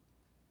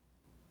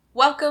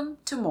Welcome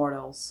to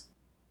Mortals,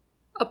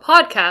 a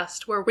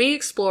podcast where we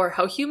explore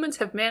how humans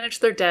have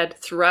managed their dead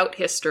throughout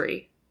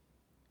history.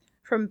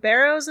 From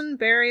barrows and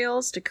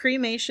burials to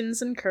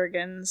cremations and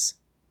kurgans.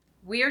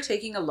 We are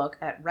taking a look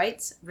at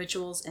rites,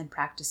 rituals, and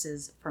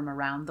practices from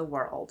around the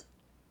world.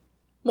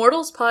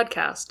 Mortals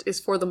podcast is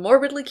for the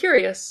morbidly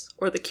curious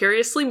or the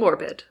curiously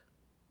morbid.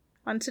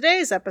 On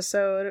today's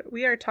episode,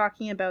 we are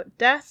talking about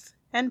death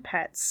and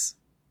pets.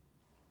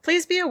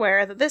 Please be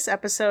aware that this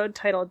episode,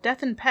 titled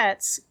Death and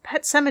Pets,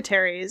 Pet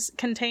Cemeteries,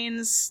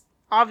 contains,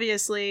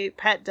 obviously,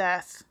 pet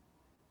death.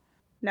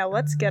 Now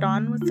let's get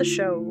on with the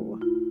show.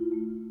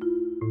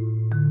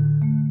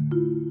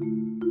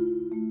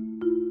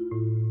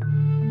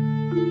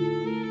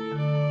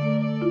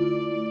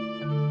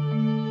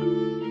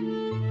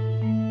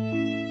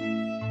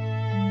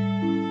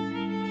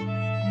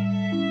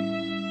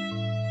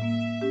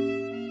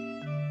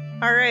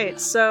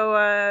 Alright,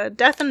 so,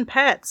 death and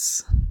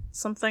pets.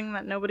 Something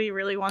that nobody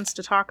really wants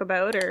to talk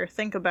about or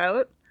think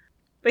about.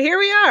 But here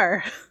we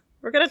are!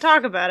 We're gonna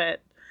talk about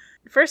it.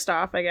 First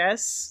off, I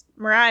guess,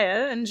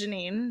 Mariah and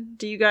Janine,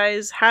 do you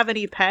guys have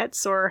any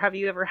pets, or have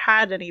you ever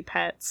had any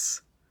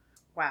pets?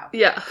 Wow.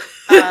 Yeah.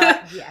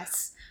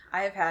 Yes.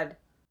 I have had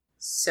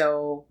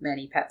so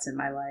many pets in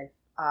my life.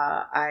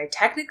 I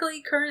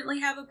technically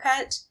currently have a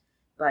pet,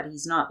 but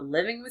he's not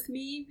living with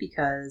me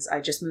because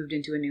I just moved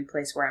into a new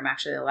place where I'm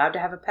actually allowed to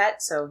have a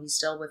pet, so he's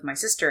still with my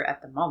sister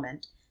at the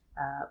moment.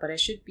 But I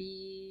should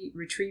be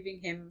retrieving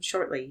him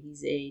shortly.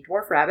 He's a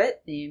dwarf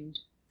rabbit named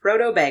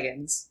Frodo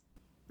Baggins.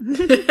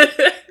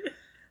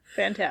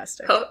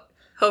 Fantastic.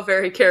 How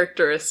very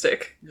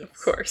characteristic, Yes. Of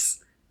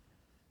course.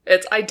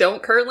 I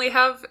don't currently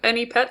have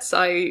any pets.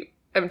 I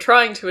am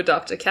trying to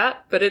adopt a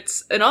cat, but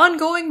it's an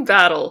ongoing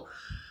battle.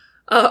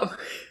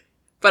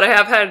 But I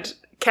have had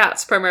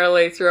cats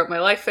primarily throughout my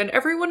life, and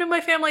everyone in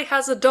my family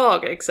has a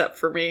dog except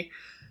for me,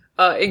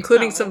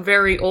 including some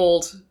very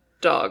old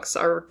dogs.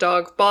 Our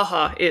dog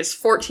Baja is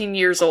 14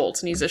 years old,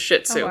 and he's a Shih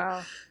Tzu. Oh,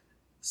 wow.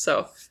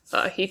 So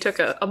he took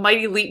a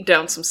mighty leap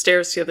down some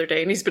stairs the other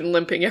day, and he's been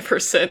limping ever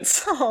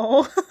since.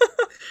 Oh.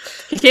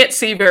 He can't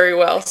see very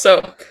well,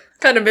 so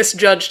kind of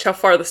misjudged how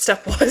far the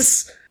step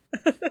was.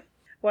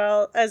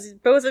 Well, as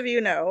both of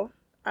you know,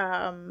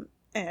 and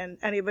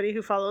anybody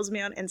who follows me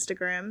on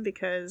Instagram,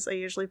 because I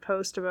usually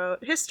post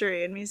about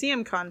history and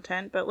museum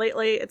content, but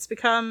lately it's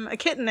become a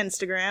kitten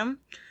Instagram,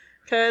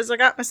 because I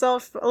got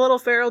myself a little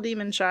feral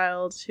demon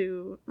child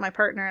who my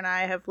partner and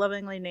I have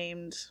lovingly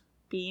named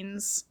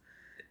Beans.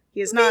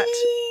 He is not...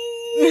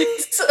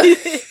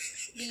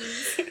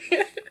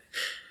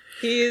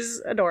 He's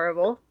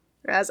adorable,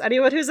 as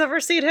anyone who's ever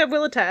seen him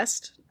will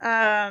attest.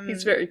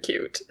 He's very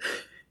cute.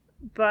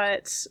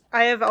 But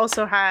I have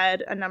also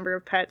had a number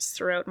of pets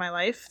throughout my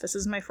life. This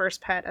is my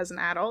first pet as an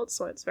adult,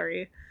 so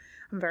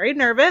I'm very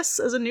nervous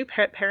as a new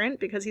pet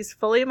parent because he's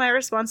fully my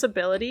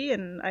responsibility,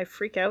 and I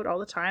freak out all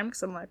the time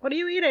because I'm like, what are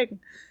you eating?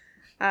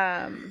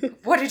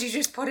 What did you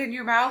just put in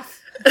your mouth?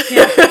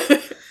 Yeah,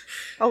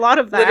 a lot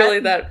of that.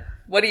 Literally that,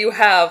 what do you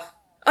have?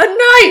 A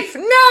knife!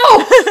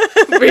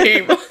 No!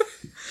 Beam.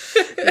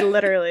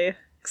 Literally.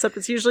 Except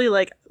it's usually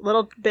like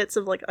little bits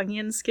of like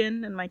onion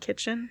skin in my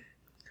kitchen.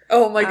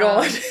 Oh my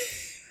god.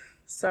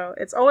 So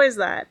it's always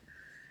that.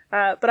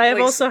 But I have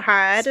Like also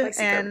had,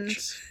 spicy and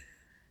garbage.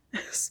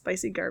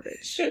 spicy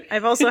garbage.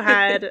 I've also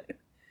had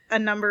a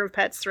number of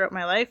pets throughout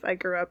my life. I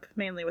grew up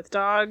mainly with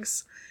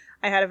dogs.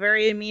 I had a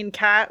very mean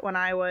cat when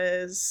I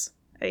was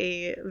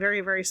a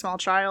very, very small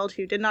child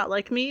who did not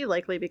like me,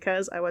 likely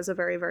because I was a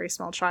very, very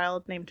small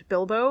child named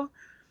Bilbo.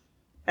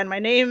 And my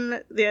name,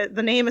 the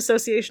name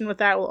association with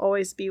that will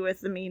always be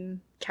with the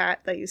mean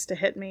cat that used to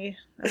hit me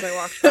as I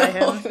walked by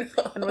him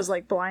and was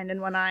like blind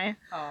in one eye.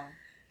 Oh.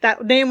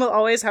 That name will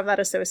always have that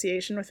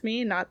association with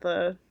me, not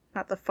the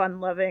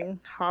fun-loving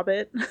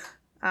hobbit.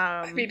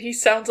 I mean, he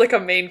sounds like a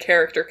main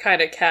character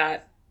kind of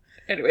cat.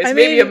 Anyways, I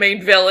maybe mean- a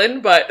main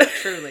villain, but...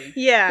 Truly.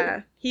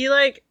 Yeah, he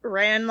like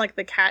ran like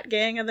the cat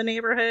gang of the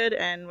neighborhood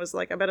and was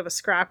like a bit of a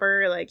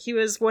scrapper. Like he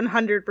was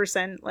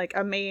 100% like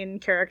a main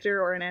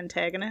character or an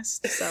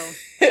antagonist. So,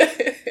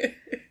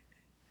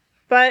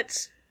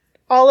 but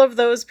all of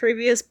those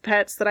previous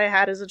pets that I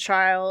had as a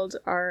child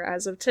are,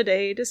 as of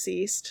today,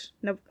 deceased.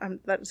 No,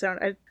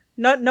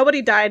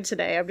 nobody died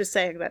today. I'm just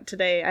saying that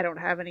today I don't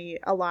have any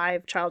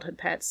alive childhood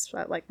pets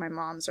like my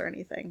mom's or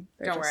anything.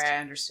 Don't worry, I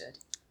understood.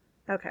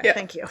 Okay, Yeah.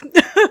 thank you.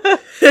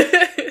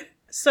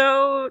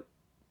 So,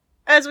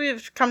 as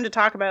we've come to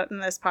talk about in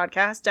this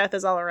podcast, death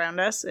is all around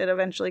us. It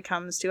eventually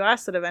comes to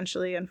us. It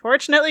eventually,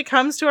 unfortunately,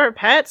 comes to our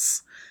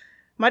pets.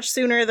 Much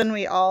sooner than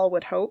we all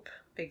would hope.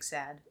 Big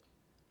sad.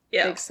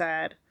 Yeah. Big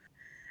sad.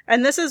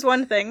 And this is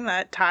one thing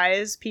that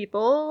ties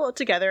people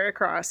together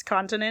across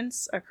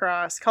continents,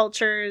 across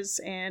cultures,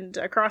 and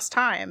across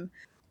time.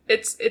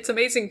 It's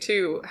amazing,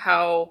 too,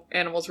 how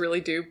animals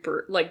really do,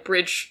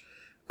 bridge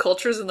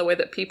cultures in the way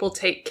that people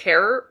take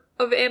care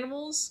of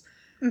animals.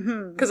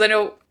 Mm-hmm. Because I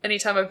know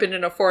anytime I've been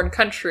in a foreign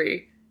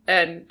country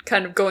and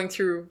kind of going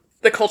through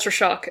the culture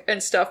shock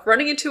and stuff,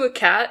 running into a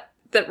cat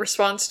that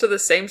responds to the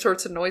same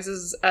sorts of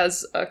noises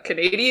as a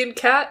Canadian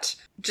cat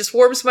just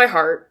warms my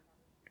heart.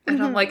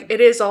 And I'm like,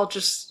 it is all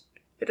just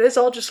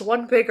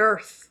one big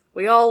earth.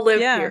 We all live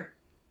here.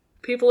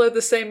 People are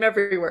the same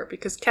everywhere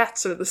because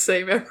cats are the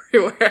same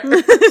everywhere.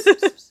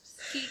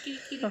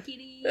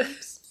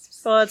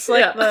 Well, it's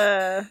like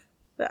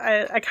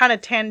I kind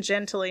of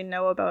tangentially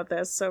know about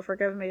this, so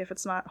forgive me if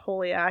it's not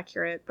wholly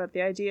accurate, but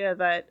the idea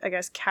that, I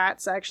guess,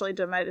 cats actually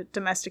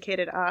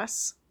domesticated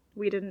us.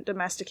 We didn't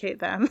domesticate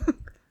them.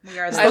 We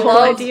are the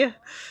whole idea.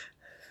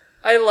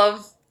 I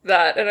love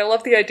that, and I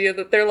love the idea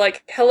that they're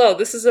like, hello,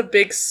 this is a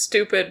big,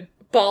 stupid,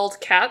 bald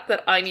cat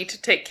that I need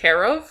to take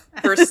care of,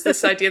 versus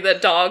this idea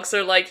that dogs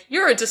are like,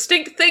 you're a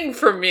distinct thing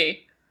from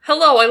me.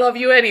 Hello, I love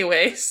you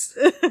anyways.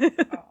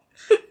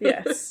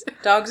 Yes.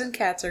 Dogs and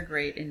cats are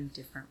great in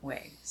different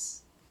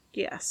ways.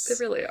 Yes.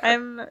 They really are.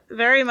 I'm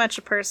very much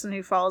a person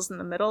who falls in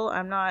the middle.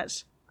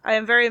 I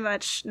am very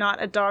much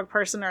not a dog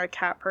person or a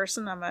cat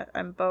person.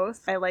 I'm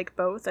both. I like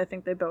both. I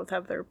think they both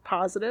have their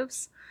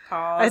positives.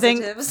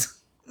 Positives?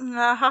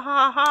 Ha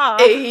ha ha.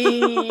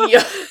 Hey.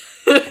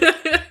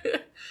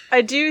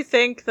 I do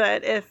think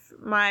that if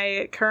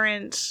my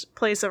current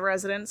place of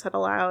residence had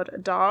allowed a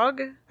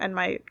dog, and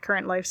my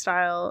current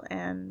lifestyle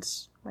and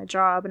my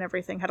job and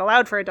everything had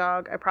allowed for a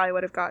dog, I probably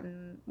would have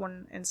gotten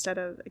one instead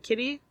of a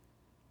kitty.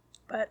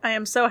 But I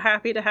am so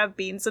happy to have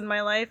Beans in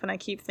my life, and I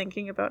keep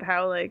thinking about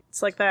how, like,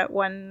 it's like that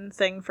one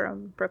thing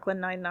from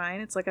Brooklyn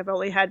Nine-Nine. It's like, I've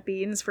only had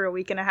Beans for a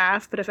week and a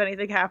half, but if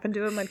anything happened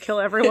to him, I'd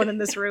kill everyone in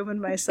this room and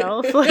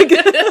myself. Like,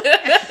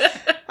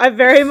 I'm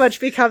very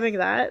much becoming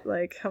that.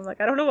 Like, I'm like,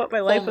 I don't know what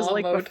my life was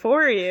like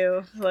before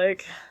you.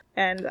 Like,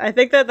 and I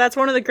think that that's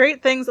one of the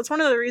great things. That's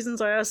one of the reasons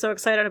why I was so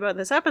excited about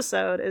this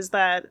episode, is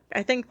that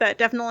I think that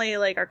definitely,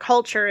 like, our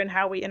culture and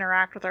how we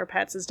interact with our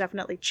pets has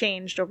definitely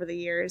changed over the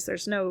years.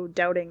 There's no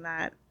doubting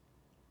that.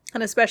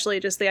 And especially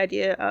just the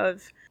idea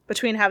of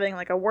between having,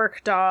 like, a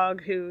work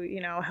dog who, you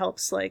know,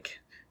 helps,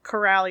 like,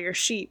 corral your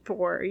sheep,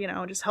 or, you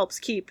know, just helps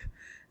keep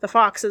the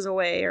foxes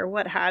away or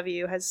what have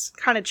you, has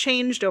kind of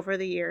changed over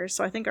the years.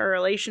 So I think our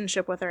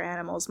relationship with our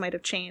animals might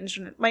have changed,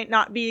 and it might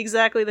not be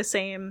exactly the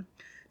same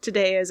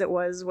today as it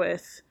was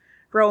with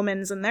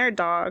Romans and their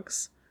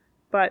dogs.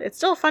 But it's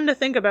still fun to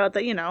think about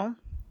that, you know,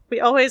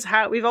 we've always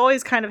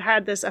kind of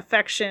had this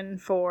affection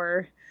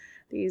for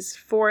these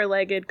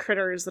four-legged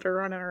critters that are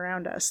running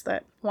around us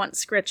that want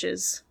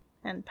scritches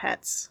and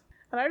pets.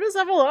 And I just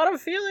have a lot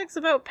of feelings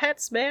about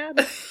pets, man.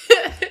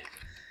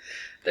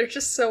 They're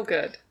just so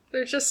good.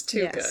 They're just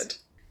too good.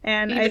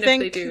 And even I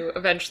think if they do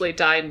eventually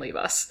die and leave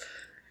us.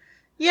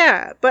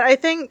 Yeah, but I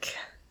think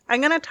I'm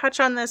going to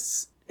touch on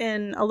this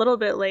in a little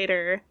bit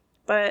later,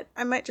 but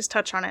I might just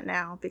touch on it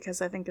now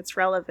because I think it's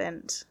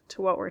relevant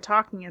to what we're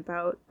talking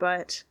about.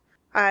 But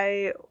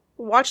I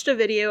watched a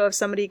video of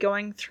somebody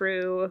going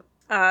through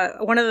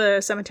one of the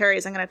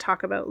cemeteries I'm going to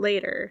talk about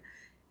later,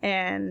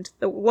 and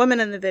the woman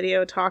in the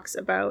video talks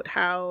about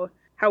how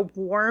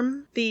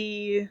warm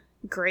the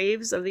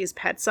graves of these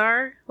pets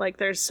are. Like,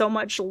 there's so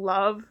much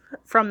love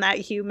from that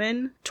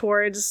human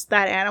towards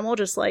that animal,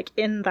 just like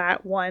in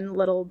that one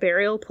little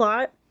burial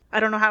plot. I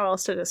don't know how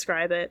else to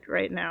describe it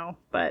right now,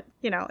 but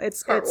you know,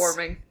 it's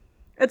heartwarming.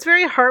 It's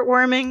very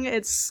heartwarming.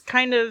 It's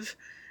kind of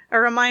a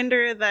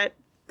reminder that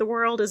the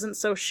world isn't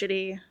so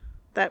shitty,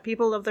 that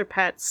people love their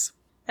pets,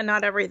 and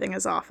not everything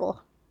is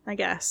awful, I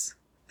guess.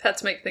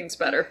 Pets make things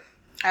better.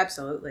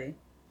 Absolutely.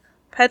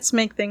 Pets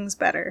make things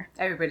better.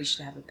 Everybody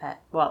should have a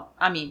pet. Well,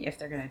 I mean, if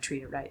they're going to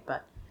treat it right,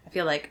 but I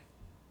feel like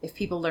if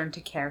everybody learned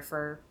to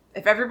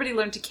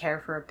care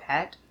for a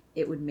pet,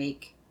 it would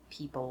make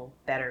people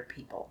better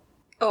people.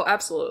 Oh,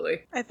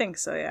 absolutely. I think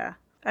so, yeah.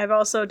 I've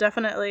also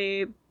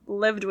definitely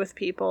lived with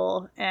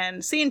people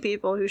and seen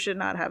people who should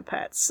not have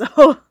pets,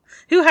 so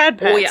who had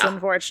pets,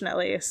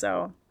 unfortunately,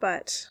 so,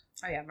 but...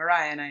 Oh yeah,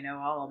 Mariah and I know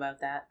all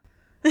about that.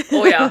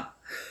 Oh yeah.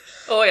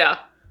 Oh yeah.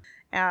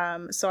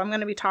 So I'm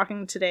going to be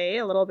talking today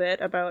a little bit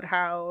about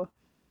how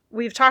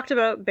we've talked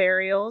about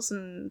burials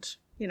and,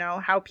 you know,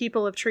 how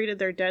people have treated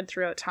their dead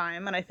throughout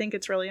time. And I think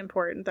it's really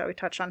important that we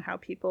touch on how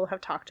people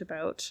have talked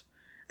about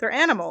their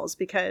animals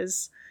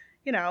because,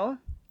 you know,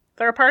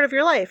 they're a part of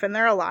your life and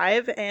they're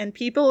alive, and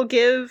people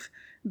give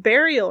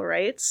burial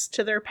rights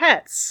to their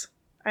pets.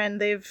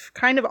 And they've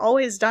kind of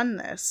always done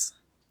this.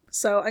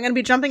 So I'm going to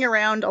be jumping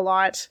around a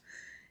lot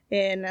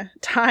in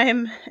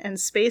time and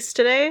space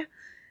today.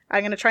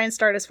 I'm going to try and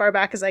start as far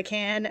back as I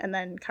can and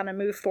then kind of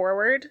move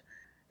forward.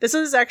 This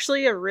is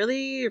actually a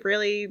really,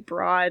 really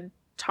broad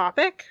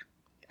topic.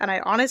 And I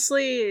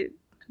honestly,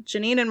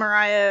 Janine and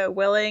Mariah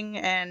willing,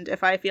 and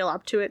if I feel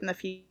up to it in the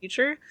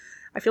future,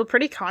 I feel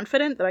pretty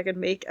confident that I could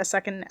make a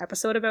second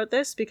episode about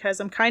this because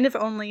I'm kind of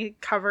only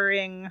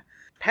covering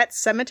pet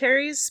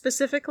cemeteries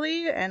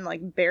specifically and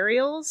like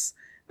burials.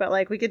 But,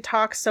 like, we could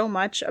talk so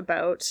much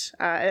about,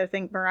 I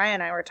think Mariah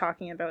and I were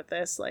talking about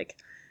this, like,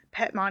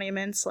 pet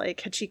monuments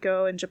like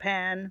Hachiko in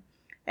Japan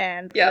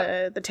and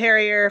the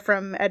terrier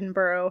from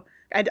Edinburgh.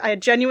 I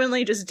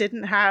genuinely just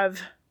didn't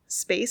have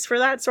space for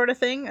that sort of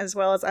thing, as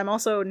well as I'm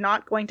also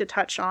not going to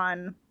touch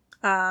on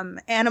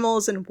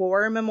animals and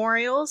war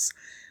memorials.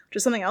 which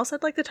is something else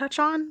I'd like to touch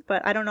on,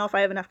 but I don't know if I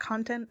have enough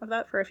content of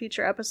that for a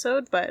future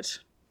episode, but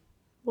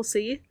we'll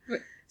see.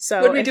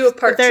 So Would we do a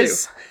part 2?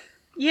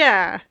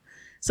 Yeah.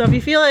 So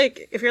if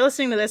you're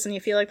listening to this and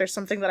you feel like there's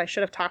something that I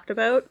should have talked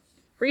about,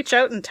 reach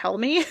out and tell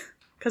me,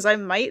 because I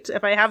might,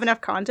 if I have enough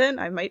content,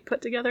 I might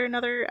put together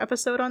another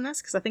episode on this,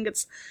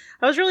 because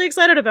I was really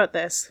excited about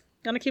this.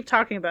 I'm going to keep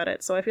talking about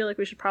it, so I feel like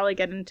we should probably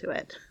get into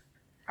it.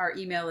 Our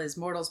email is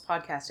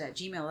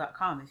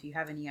mortalspodcast@gmail.com if you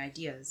have any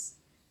ideas.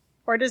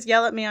 Or just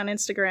yell at me on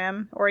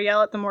Instagram, or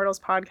yell at the Mortals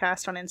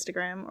Podcast on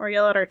Instagram, or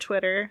yell at our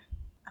Twitter.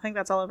 I think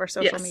that's all of our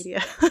social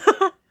media.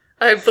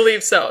 I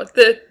believe so.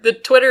 The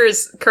Twitter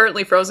is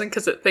currently frozen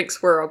because it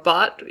thinks we're a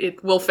bot.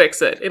 It will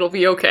fix it. It'll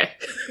be okay.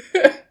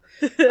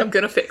 I'm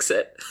gonna fix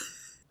it.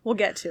 We'll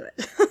get to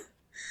it.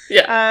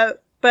 Yeah.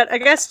 But I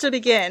guess to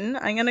begin,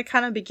 I'm going to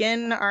kind of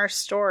begin our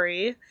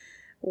story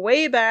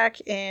way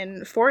back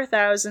in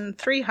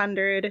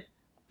 4300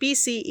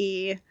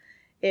 BCE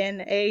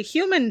in a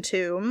human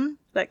tomb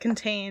that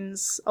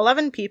contains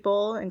 11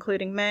 people,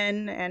 including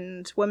men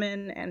and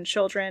women and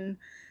children.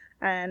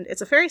 And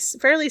it's a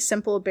fairly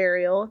simple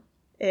burial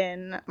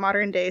in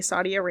modern-day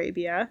Saudi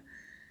Arabia.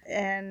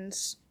 And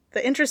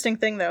the interesting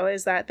thing, though,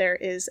 is that there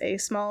is a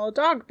small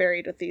dog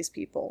buried with these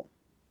people.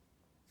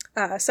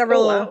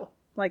 Several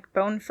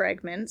bone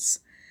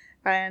fragments,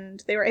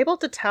 and they were able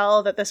to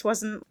tell that this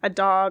wasn't a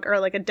dog or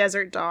like a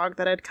desert dog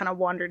that had kind of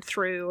wandered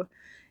through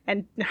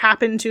and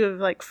happened to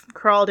have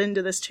crawled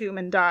into this tomb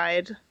and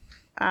died.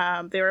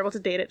 They were able to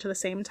date it to the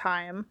same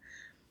time.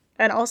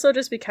 And also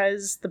just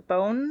because the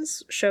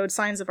bones showed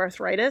signs of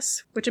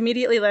arthritis, which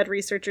immediately led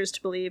researchers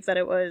to believe that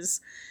it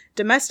was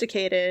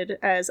domesticated,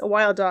 as a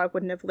wild dog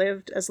wouldn't have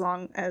lived as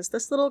long as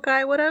this little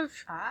guy would have.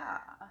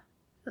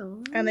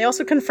 And they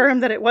also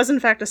confirmed that it was in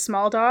fact a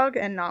small dog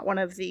and not one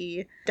of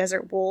the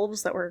desert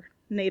wolves that were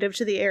native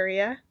to the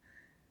area.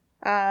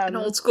 An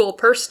old school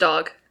purse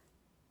dog.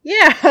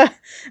 Yeah!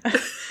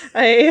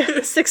 A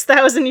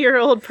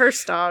 6,000-year-old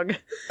purse dog.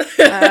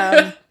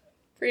 Predating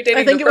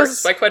the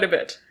purse by quite a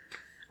bit.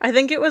 I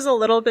think it was a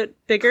little bit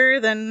bigger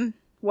than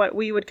what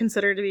we would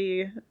consider to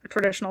be a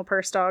traditional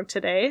purse dog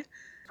today.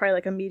 Probably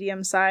like a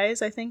medium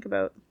size, I think,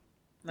 about...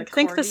 I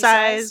think the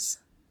size...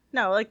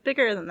 No,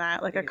 bigger than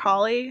that. Like a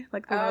collie.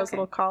 Like one of those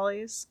little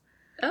collies.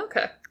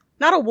 Okay.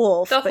 Not a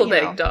wolf, Duffel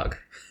bag dog.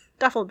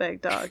 Duffel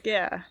bag dog,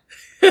 yeah.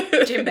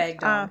 Gym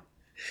bag dog.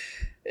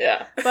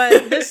 Yeah.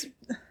 But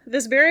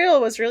this burial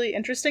was really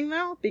interesting,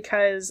 though,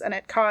 and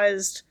it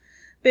caused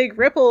big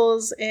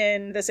ripples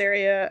in this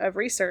area of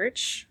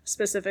research,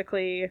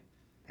 specifically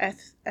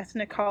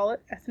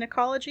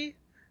ethnicology.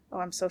 Oh,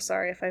 I'm so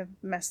sorry if I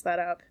messed that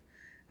up.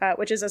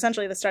 Which is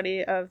essentially the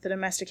study of the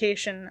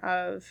domestication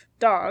of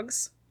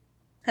dogs.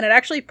 And it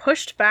actually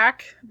pushed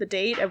back the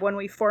date of when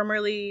we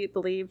formerly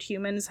believed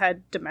humans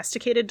had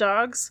domesticated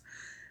dogs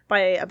by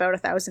about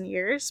 1,000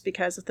 years,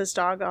 because this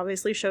dog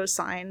obviously shows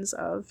signs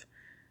of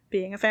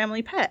being a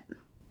family pet.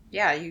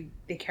 Yeah,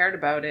 they cared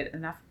about it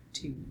enough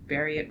to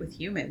bury it with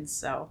humans,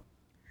 so...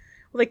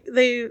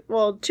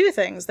 two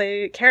things.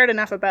 They cared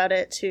enough about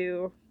it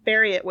to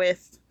bury it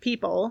with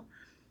people,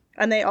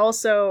 and they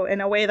also,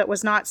 in a way that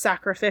was not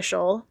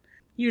sacrificial,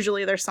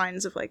 usually there's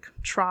signs of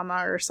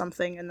trauma or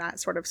something in that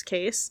sort of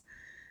case.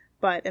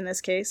 But in this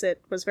case, it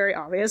was very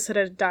obvious that it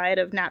had died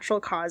of natural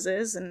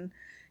causes, and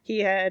he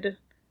had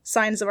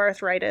signs of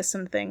arthritis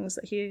and things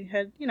that he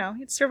had,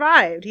 he'd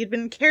survived. He'd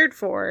been cared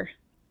for.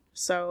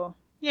 So,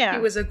 yeah.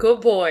 He was a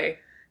good boy.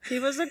 He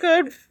was a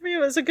good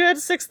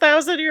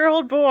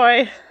 6,000-year-old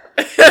boy.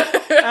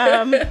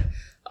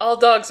 All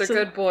dogs are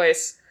good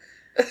boys.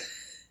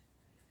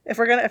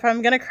 If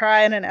I'm gonna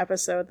cry in an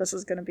episode, this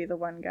is gonna be the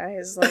one,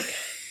 guys.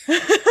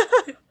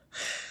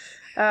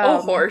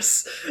 Oh,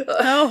 horse.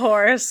 Oh,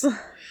 horse.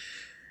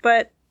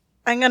 But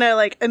I'm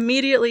gonna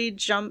immediately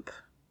jump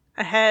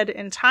ahead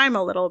in time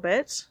a little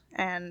bit,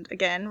 and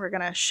again, we're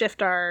gonna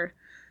shift our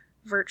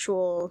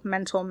virtual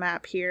mental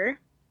map here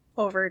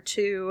over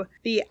to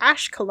the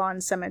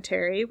Ashkelon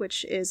Cemetery,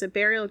 which is a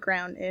burial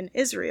ground in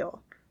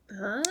Israel.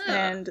 Ah.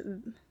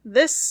 And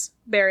this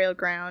burial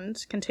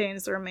ground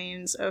contains the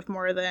remains of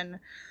more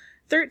than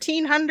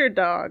 1,300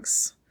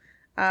 dogs.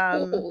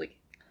 Holy.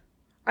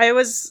 I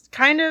was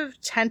kind of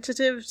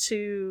tentative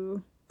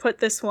to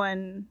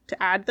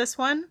add this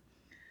one,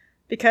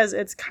 because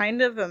it's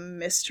kind of a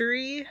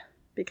mystery,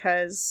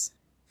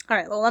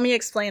 alright, well, let me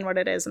explain what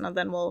it is, and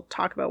then we'll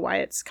talk about why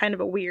it's kind of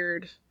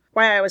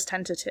why I was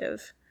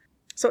tentative.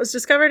 So it was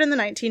discovered in the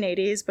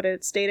 1980s, but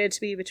it's dated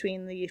to be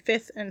between the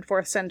 5th and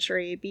 4th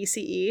century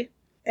BCE,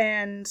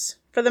 and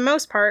for the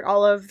most part,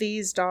 all of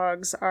these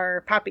dogs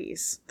are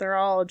puppies. They're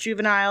all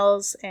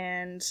juveniles,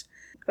 and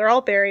they're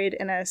all buried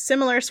in a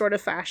similar sort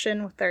of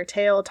fashion, with their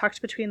tail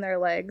tucked between their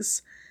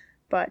legs,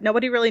 but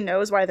nobody really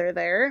knows why they're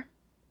there.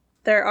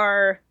 There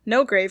are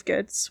no grave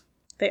goods.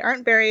 They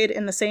aren't buried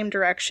in the same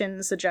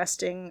direction,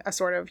 suggesting a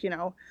sort of,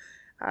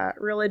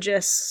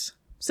 religious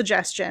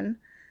suggestion.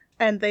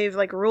 And they've,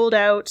 ruled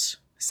out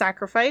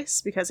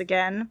sacrifice, because,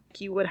 again,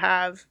 you would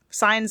have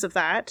signs of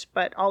that,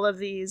 but all of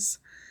these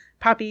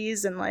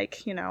puppies and,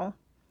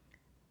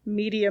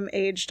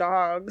 medium-aged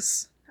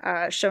dogs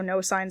show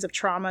no signs of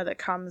trauma that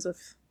comes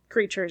with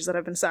creatures that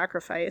have been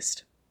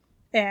sacrificed.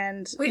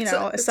 And, Wait,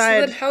 so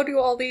then how do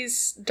all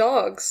these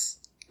dogs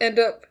end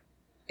up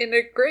in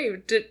a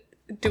grave?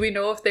 Do we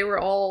know if they were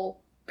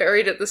all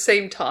buried at the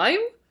same time?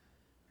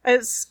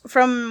 As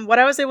from what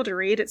I was able to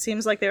read, it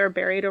seems like they were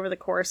buried over the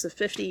course of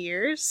 50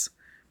 years.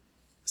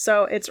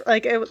 So it's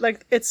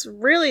it's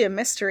really a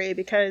mystery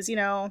because,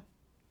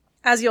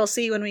 as you'll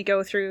see when we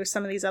go through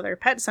some of these other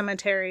pet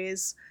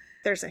cemeteries,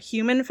 there's a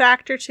human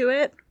factor to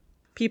it.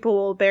 People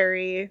will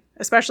bury,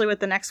 especially with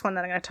the next one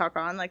that I'm going to talk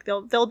on, like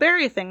they'll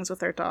bury things with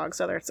their dogs,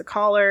 whether it's a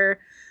collar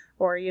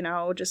or,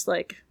 just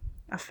like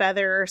a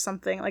feather or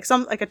something,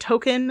 like a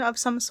token of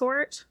some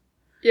sort.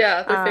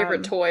 Yeah, their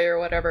favorite toy or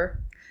whatever.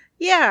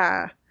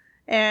 Yeah.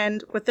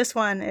 And with this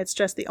one, it's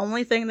just the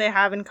only thing they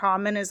have in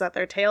common is that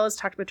their tail is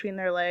tucked between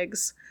their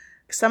legs.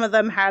 Some of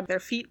them had their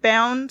feet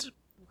bound.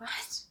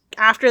 What?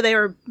 After they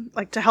were,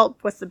 to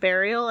help with the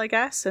burial, I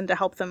guess, and to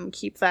help them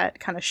keep that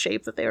kind of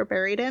shape that they were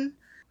buried in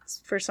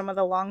for some of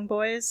the long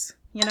boys,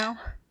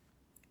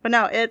 But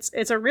no,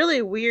 it's a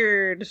really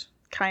weird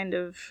kind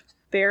of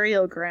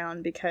burial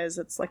ground because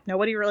it's like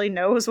nobody really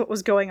knows what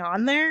was going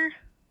on there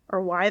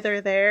or why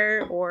they're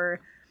there or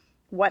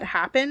what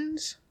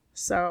happened.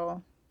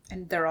 So...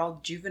 And they're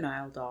all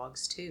juvenile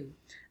dogs, too.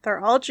 They're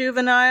all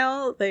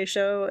juvenile. They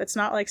show it's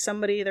not like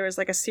there was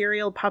like a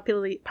serial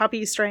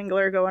puppy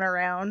strangler going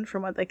around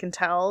from what they can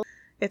tell.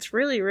 It's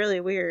really, really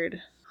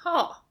weird.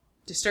 Huh.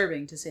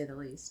 Disturbing, to say the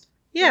least.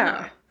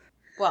 Yeah.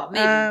 Well,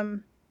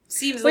 maybe.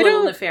 Seems a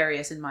little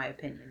nefarious in my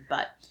opinion,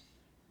 but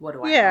what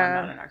do I know?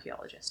 I'm not an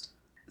archaeologist.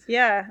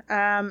 Yeah.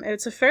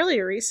 It's a fairly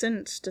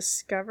recent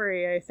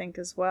discovery, I think,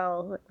 as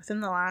well.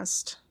 Within the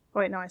last...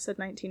 Oh, wait, no, I said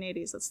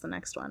 1980s. That's the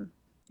next one.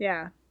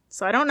 Yeah.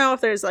 So I don't know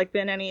if there's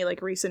been any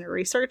recent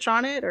research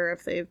on it or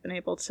if they've been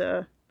able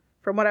to,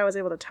 from what I was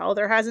able to tell,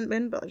 there hasn't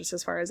been, but just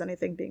as far as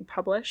anything being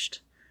published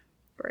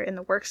or in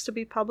the works to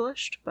be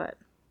published. But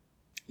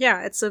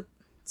yeah, it's a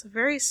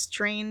very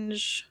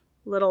strange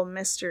little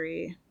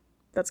mystery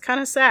that's kind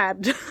of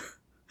sad.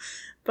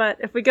 But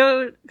if we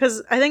go,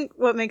 because I think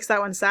what makes that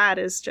one sad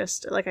is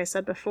just, like I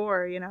said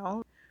before,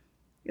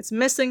 it's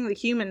missing the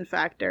human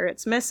factor.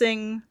 It's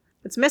missing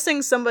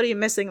somebody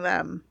missing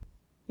them,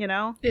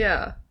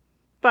 Yeah.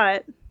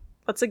 But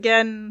let's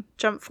again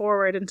jump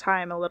forward in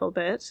time a little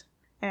bit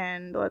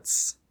and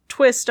let's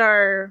twist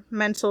our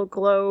mental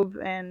globe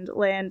and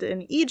land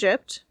in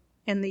Egypt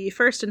in the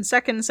 1st and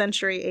 2nd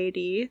century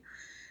AD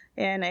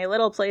in a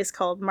little place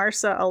called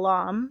Marsa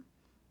Alam,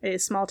 a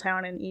small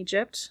town in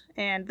Egypt.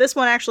 And this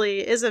one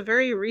actually is a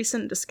very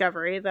recent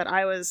discovery that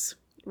I was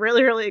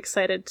really, really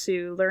excited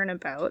to learn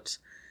about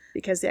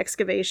because the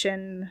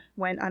excavation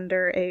went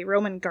under a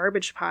Roman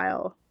garbage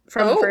pile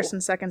from the 1st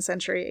and 2nd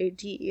century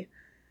AD.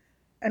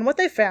 And what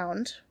they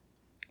found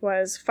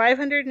was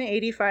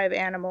 585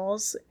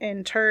 animals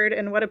interred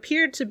in what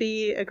appeared to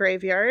be a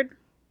graveyard.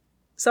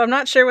 So I'm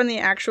not sure when the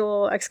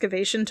actual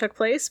excavation took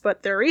place,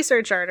 but their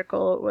research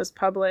article was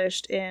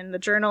published in the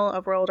Journal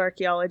of World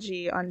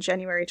Archaeology on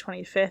January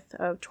 25th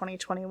of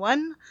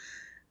 2021,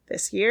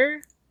 this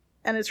year.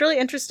 And it's really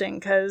interesting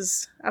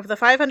because of the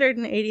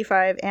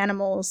 585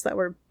 animals that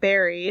were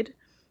buried,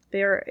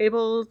 they were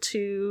able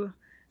to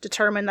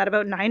determine that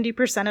about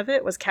 90% of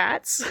it was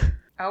cats.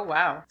 Oh,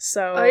 wow.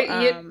 So,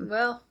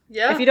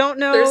 yeah. If you don't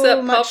know there's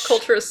that much... pop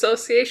culture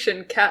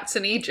association, cats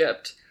in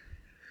Egypt.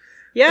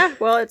 Yeah,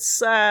 well,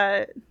 it's,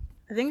 I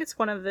think it's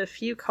one of the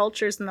few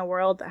cultures in the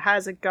world that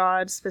has a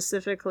god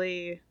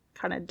specifically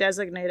kind of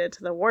designated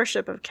to the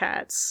worship of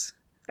cats.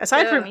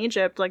 Aside from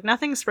Egypt,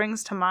 nothing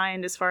springs to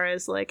mind as far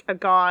as, a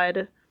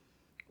god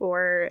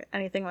or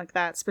anything like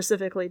that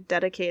specifically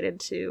dedicated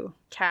to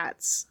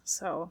cats,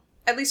 so...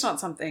 At least not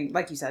something,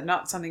 like you said,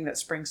 not something that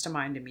springs to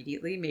mind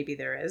immediately. Maybe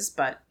there is,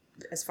 but...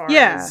 As far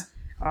as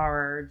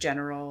our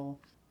general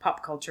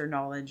pop culture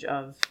knowledge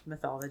of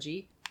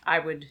mythology, I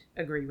would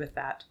agree with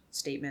that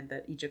statement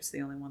that Egypt's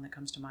the only one that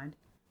comes to mind.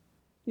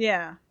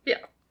 Yeah.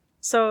 Yeah.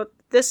 So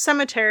this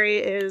cemetery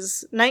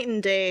is night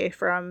and day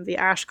from the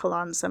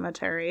Ashkelon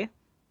Cemetery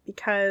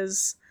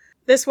because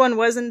this one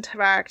was in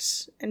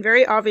fact, and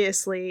very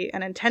obviously,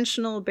 an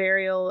intentional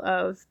burial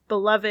of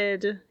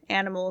beloved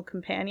animal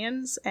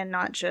companions and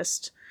not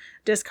just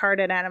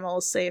discarded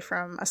animals, say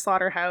from a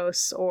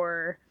slaughterhouse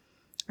or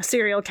a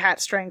serial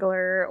cat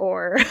strangler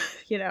or,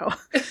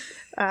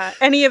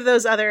 any of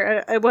those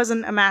other, it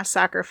wasn't a mass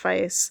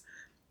sacrifice.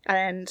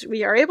 And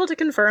we are able to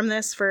confirm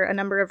this for a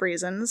number of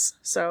reasons.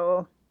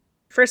 So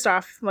first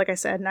off, like I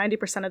said,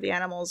 90% of the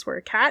animals were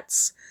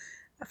cats,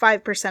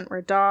 5%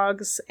 were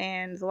dogs,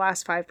 and the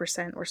last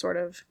 5% were sort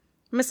of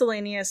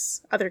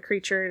miscellaneous other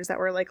creatures that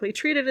were likely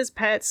treated as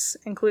pets,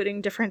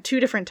 including two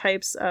different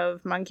types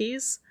of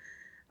monkeys.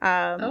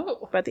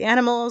 But the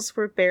animals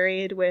were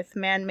buried with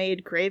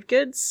man-made grave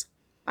goods,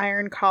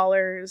 iron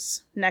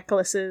collars,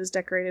 necklaces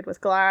decorated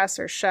with glass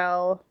or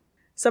shell.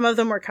 Some of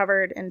them were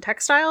covered in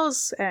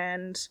textiles,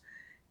 and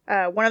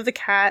one of the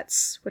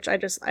cats, which I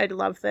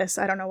love this,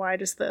 I don't know why,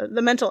 just the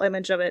mental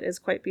image of it is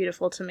quite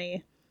beautiful to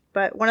me,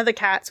 But one of the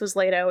cats was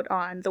laid out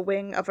on the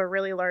wing of a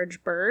really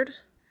large bird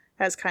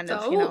as kind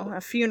of,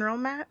 a funeral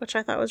mat, which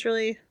I thought was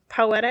really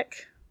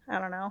poetic. I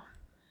don't know.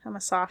 I'm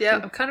a softie. Yeah,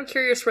 I'm kind of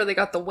curious where they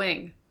got the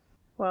wing.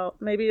 Well,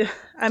 maybe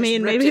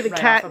the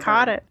cat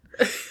caught it.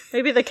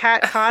 Maybe the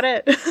cat caught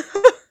it.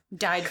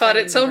 Caught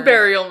its own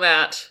burial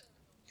mat.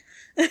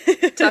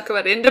 Talk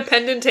about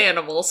independent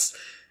animals.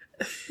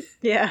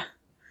 Yeah.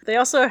 They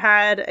also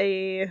had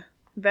a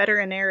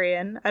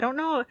veterinarian. I don't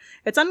know.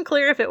 It's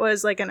unclear if it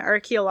was like an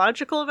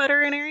archaeological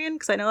veterinarian,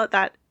 because I know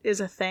that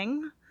is a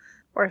thing,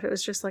 or if it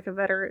was just like a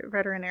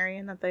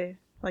veterinarian that they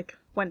like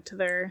went to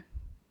their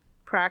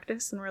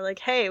practice and were like,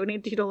 hey, we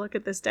need you to look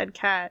at this dead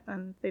cat,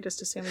 and they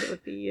just assumed it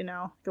would be,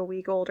 a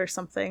week old or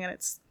something, and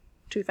it's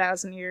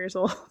 2,000 years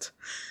old.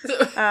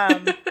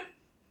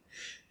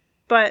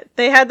 But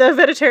they had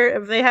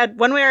they had,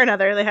 one way or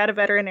another, they had a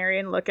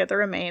veterinarian look at the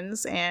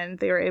remains, and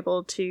they were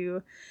able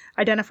to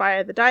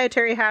identify the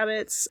dietary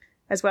habits,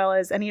 as well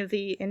as any of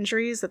the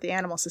injuries that the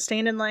animal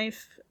sustained in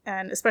life,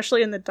 and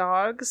especially in the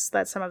dogs,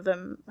 that some of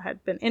them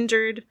had been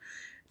injured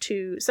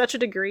to such a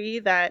degree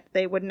that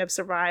they wouldn't have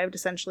survived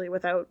essentially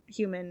without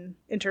human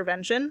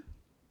intervention,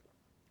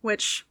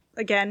 which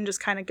again just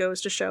kind of goes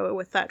to show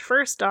with that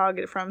first dog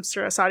from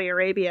Saudi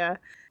Arabia,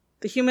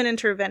 the human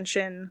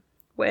intervention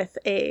with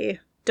a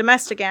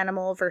domestic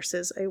animal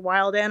versus a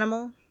wild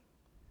animal.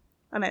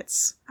 And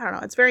it's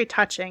very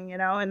touching, in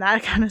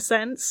that kind of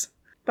sense.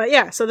 But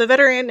yeah, so the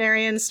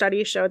veterinarian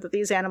study showed that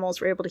these animals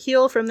were able to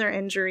heal from their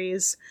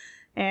injuries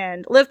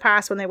and live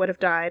past when they would have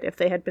died if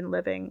they had been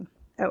living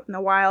out in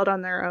the wild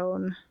on their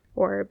own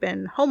or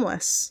been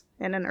homeless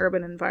in an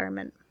urban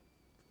environment.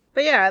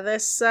 But yeah,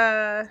 this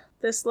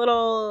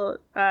little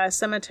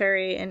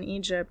cemetery in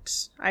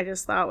Egypt I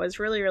just thought was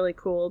really, really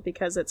cool,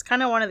 because it's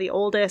kind of one of the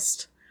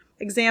oldest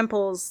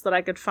examples that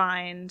I could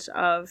find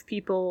of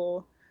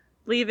people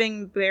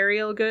leaving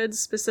burial goods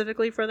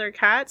specifically for their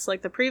cats.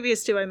 Like the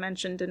previous two I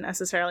mentioned didn't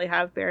necessarily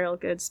have burial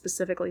goods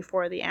specifically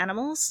for the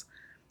animals.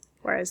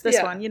 Whereas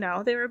this one,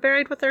 they were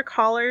buried with their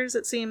collars,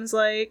 it seems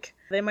like.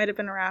 They might have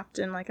been wrapped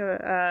in like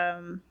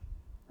a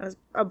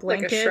blanket.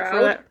 Like a shroud?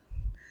 For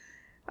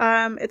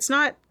that. It's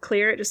not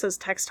clear, it just says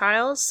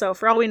textiles. So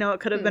for all we know,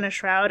 it could have been a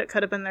shroud. It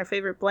could have been their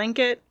favorite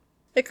blanket.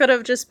 It could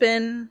have just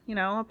been,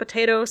 a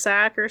potato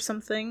sack or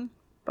something.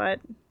 But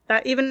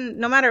that, even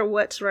no matter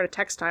what sort of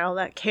textile,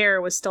 that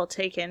care was still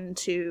taken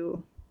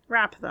to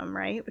wrap them,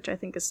 right? Which I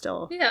think is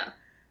still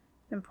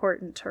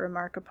important to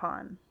remark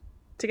upon.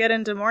 To get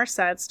into more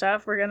sad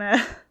stuff, we're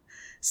gonna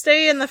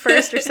stay in the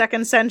 1st or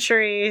 2nd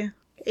century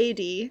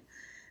AD,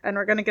 and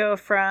we're gonna go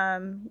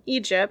from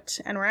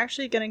Egypt, and we're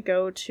actually gonna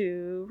go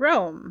to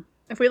Rome.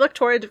 If we look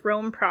toward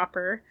Rome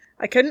proper,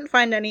 I couldn't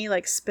find any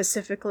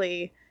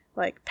specifically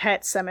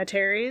pet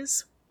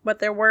cemeteries. But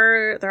there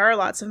are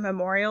lots of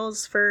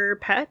memorials for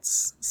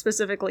pets,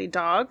 specifically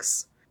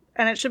dogs.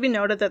 And it should be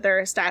noted that there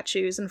are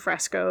statues and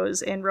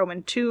frescoes in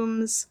Roman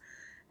tombs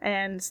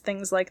and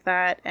things like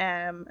that,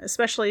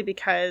 especially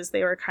because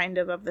they were kind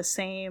of the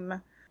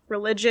same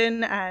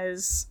religion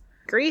as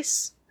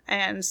Greece.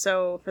 And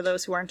so, for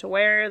those who aren't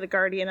aware, the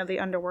guardian of the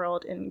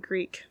underworld in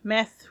Greek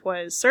myth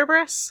was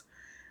Cerberus,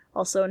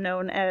 also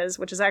known as,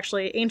 which is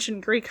actually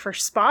ancient Greek for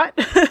spot.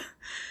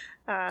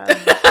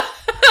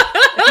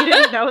 You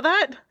didn't know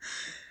that?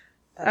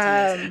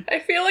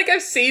 I feel like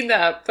I've seen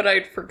that, but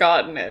I'd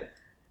forgotten it.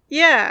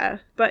 Yeah,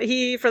 but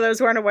he, for those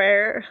who aren't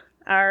aware,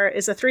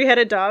 is a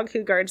 3-headed dog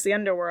who guards the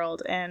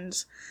underworld,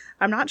 and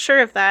I'm not sure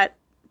if that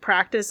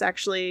practice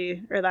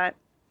actually, or that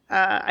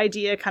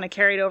idea kind of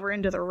carried over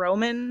into the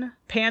Roman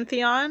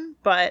pantheon,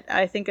 but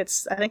I think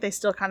they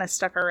still kind of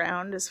stuck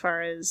around as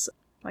far as,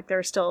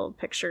 they're still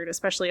pictured,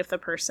 especially if the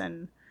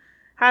person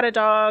had a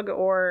dog,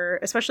 or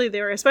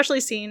they were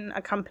especially seen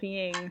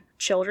accompanying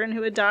children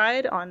who had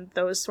died on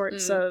those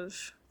sorts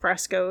of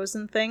frescoes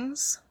and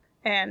things,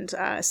 and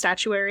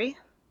statuary.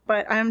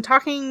 But I'm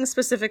talking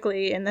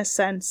specifically in this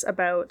sense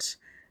about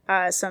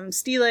some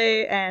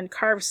stelae and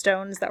carved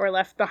stones that were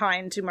left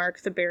behind to mark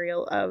the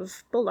burial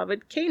of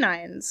beloved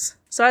canines.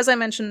 So as I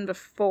mentioned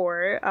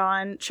before,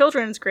 on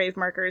children's grave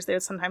markers, they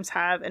would sometimes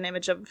have an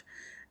image of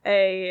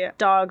a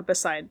dog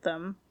beside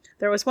them.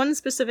 There was one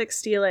specific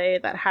stele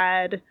that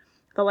had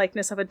the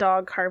likeness of a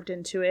dog carved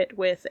into it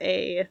with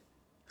a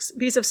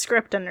piece of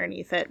script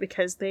underneath it,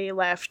 because they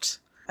left,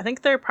 I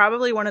think they're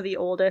probably one of the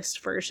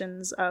oldest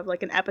versions of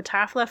an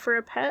epitaph left for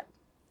a pet.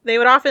 They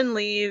would often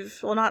leave,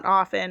 well, not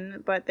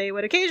often, but they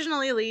would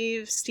occasionally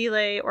leave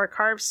stele or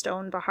carved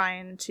stone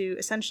behind to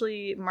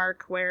essentially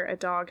mark where a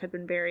dog had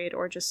been buried,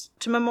 or just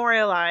to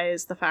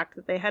memorialize the fact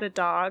that they had a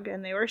dog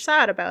and they were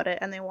sad about it,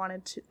 and they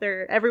wanted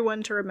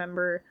everyone to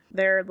remember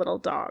their little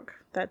dog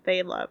that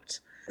they loved.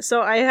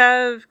 So I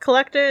have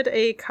collected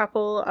a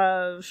couple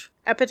of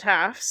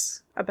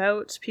epitaphs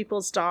about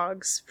people's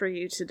dogs for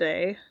you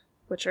today,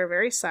 which are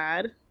very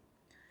sad,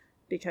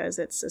 because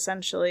it's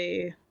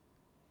essentially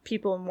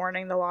people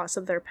mourning the loss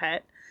of their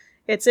pet.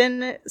 It's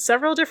in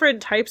several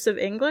different types of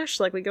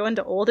English, we go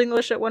into Old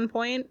English at one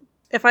point.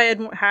 If I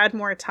had had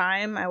more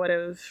time, I would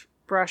have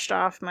brushed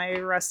off my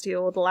rusty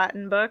old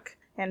Latin book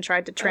and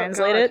tried to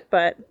translate God. it,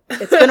 but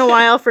it's been a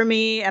while for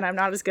me, and I'm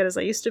not as good as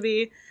I used to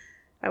be.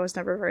 I was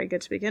never very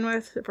good to begin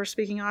with, if we're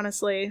speaking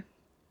honestly,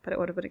 but it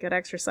would have been a good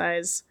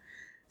exercise.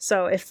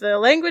 So if the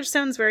language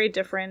sounds very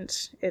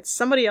different, it's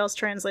somebody else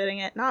translating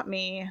it, not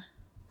me.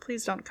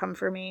 Please don't come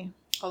for me.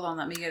 Hold on,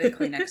 let me get a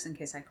Kleenex in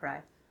case I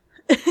cry.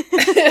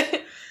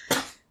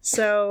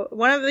 So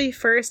one of the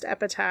first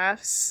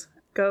epitaphs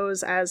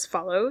goes as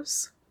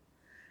follows.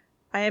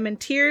 I am in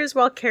tears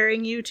while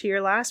carrying you to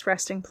your last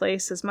resting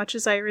place as much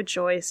as I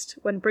rejoiced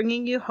when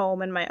bringing you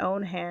home in my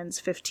own hands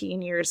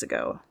 15 years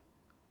ago.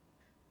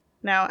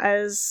 Now,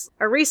 as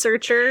a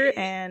researcher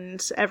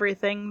and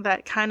everything,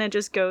 that kind of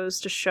just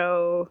goes to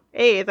show,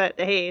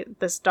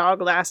 this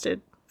dog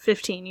lasted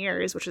 15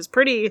 years, which is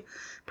pretty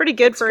good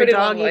That's for a pretty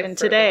dog long life even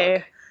for a today.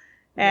 dog.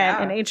 And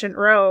Yeah. in ancient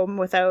Rome,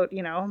 without,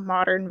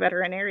 modern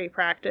veterinary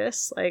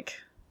practice,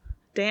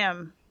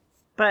 damn.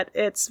 But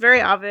it's very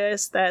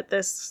obvious that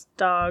this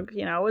dog,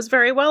 was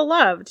very well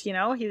loved. He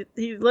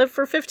lived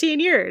for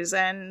 15 years,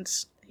 and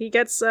he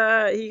gets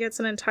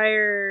an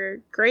entire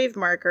grave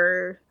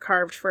marker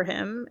carved for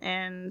him,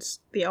 and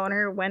the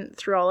owner went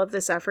through all of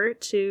this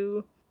effort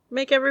to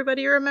make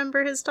everybody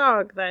remember his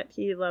dog that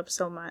he loved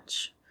so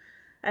much.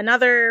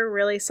 Another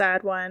really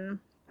sad one,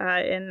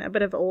 in a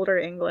bit of older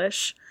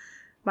English.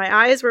 My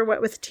eyes were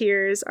wet with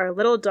tears, our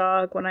little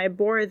dog, when I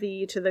bore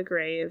thee to the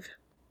grave.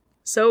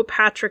 So,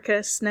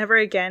 Patricus, never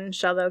again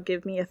shall thou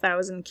give me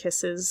 1,000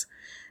 kisses.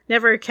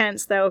 Never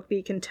canst thou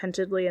be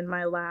contentedly in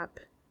my lap.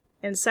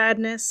 In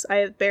sadness I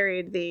have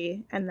buried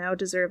thee, and thou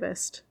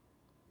deservest.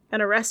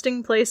 In a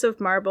resting place of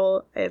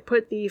marble I have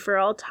put thee for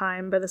all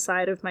time by the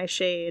side of my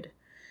shade.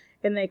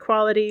 In thy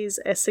qualities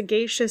as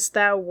sagacious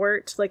thou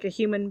wert like a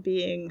human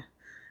being.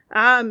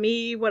 Ah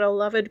me, what a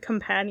loved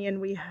companion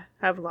we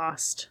have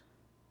lost.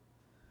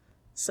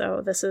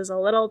 So this is a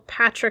little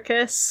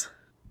Patricus,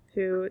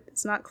 who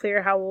it's not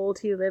clear how old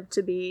he lived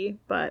to be,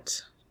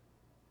 but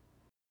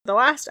the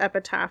last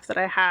epitaph that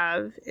I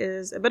have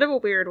is a bit of a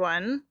weird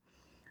one.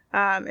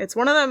 It's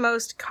one of the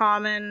most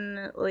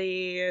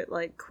commonly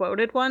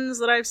quoted ones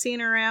that I've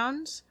seen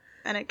around,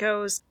 and it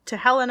goes, to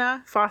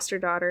Helena, foster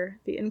daughter,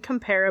 the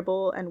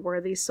incomparable and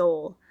worthy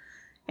soul.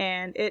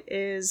 And it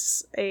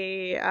is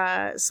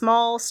a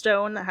small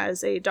stone that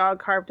has a dog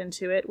carved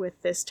into it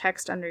with this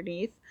text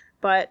underneath.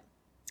 But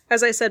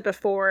as I said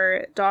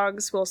before,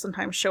 dogs will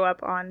sometimes show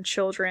up on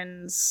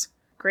children's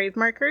grave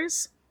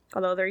markers,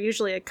 although they're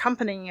usually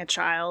accompanying a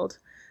child.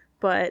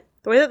 But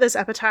the way that this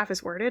epitaph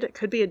is worded, it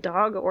could be a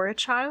dog or a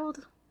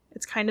child.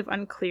 It's kind of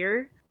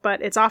unclear,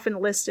 but it's often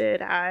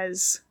listed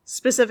as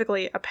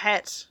specifically a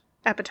pet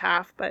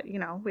epitaph, but,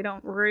 we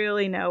don't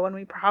really know, and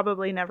we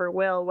probably never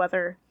will,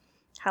 whether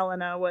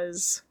Helena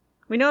was...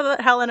 We know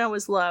that Helena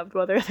was loved,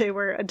 whether they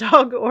were a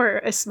dog or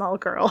a small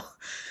girl.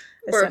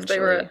 Or if they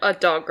were a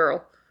dog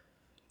girl.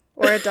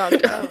 Or a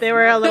dog girl. They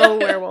were a little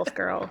werewolf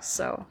girl,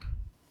 so...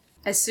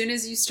 As soon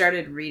as you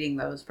started reading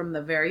those, from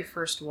the very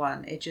first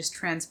one, it just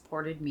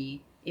transported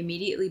me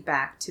immediately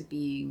back to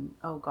being,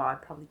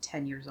 probably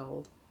 10 years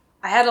old.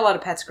 I had a lot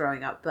of pets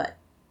growing up, but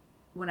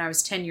when I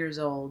was 10 years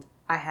old,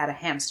 I had a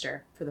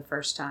hamster for the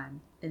first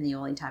time, and the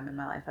only time in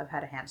my life I've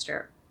had a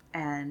hamster.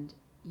 And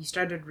you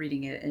started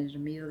reading it, and it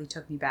immediately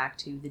took me back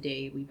to the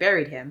day we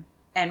buried him.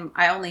 And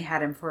I only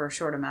had him for a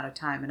short amount of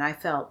time, and I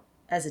felt,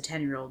 as a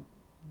 10-year-old,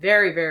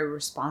 very, very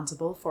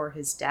responsible for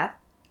his death.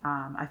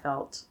 I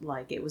felt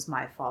like it was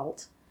my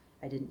fault.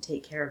 I didn't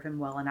take care of him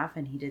well enough,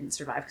 and he didn't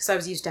survive. Because I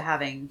was used to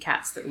having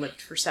cats that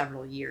lived for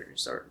several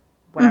years or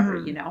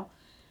whatever,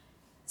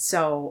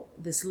 So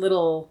this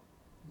little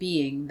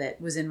being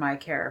that was in my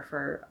care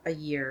for a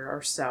year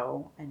or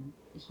so, and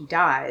he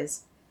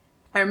dies.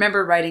 I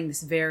remember writing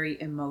this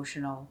very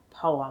emotional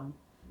poem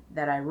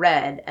that I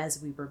read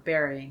as we were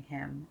burying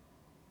him.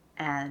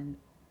 And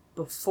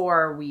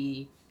before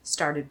we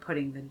started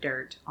putting the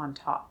dirt on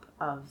top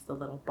of the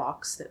little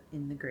box that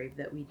in the grave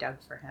that we dug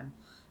for him,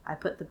 I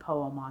put the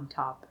poem on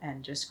top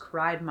and just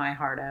cried my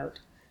heart out.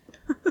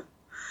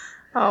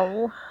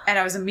 Oh. And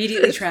I was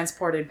immediately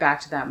transported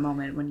back to that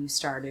moment when you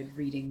started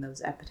reading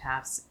those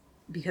epitaphs,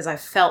 because I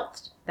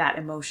felt that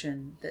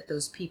emotion that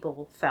those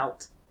people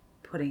felt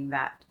putting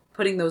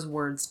those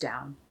words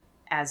down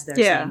as they're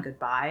saying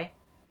goodbye.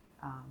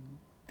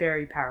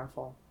 Very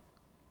powerful.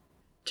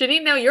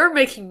 Janine, now you're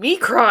making me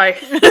cry.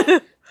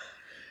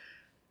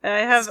 I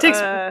have This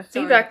takes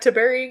me back to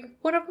burying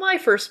one of my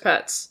first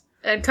pets.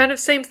 And kind of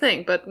same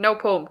thing, but no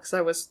poem because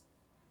I was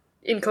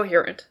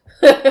incoherent.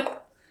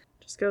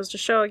 Just goes to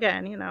show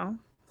again,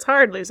 it's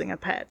hard losing a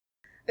pet.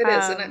 It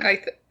is, and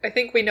I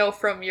think we know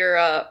from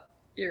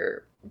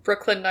your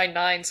Brooklyn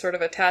Nine-Nine sort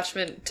of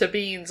attachment to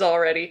beans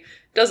already.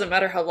 Doesn't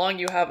matter how long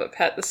you have a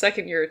pet, the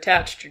second you're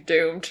attached, you're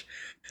doomed.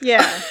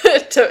 Yeah.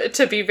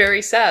 to be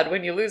very sad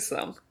when you lose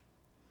them.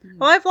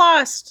 Well, I've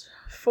lost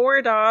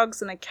 4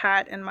 dogs and a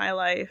cat in my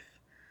life,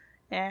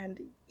 and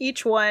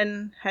each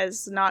one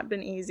has not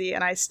been easy,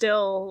 and I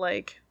still,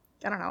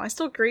 I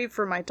still grieve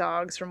for my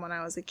dogs from when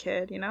I was a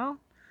kid,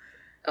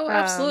 Oh,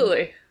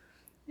 absolutely.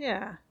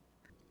 Yeah.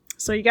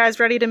 So you guys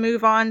ready to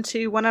move on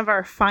to one of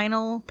our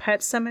final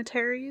pet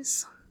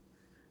cemeteries?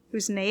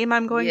 Whose name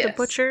I'm going to Yes.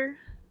 butcher,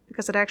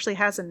 because it actually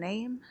has a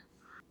name.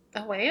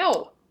 Oh,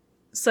 wow.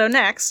 So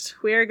next,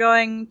 we are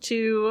going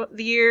to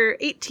the year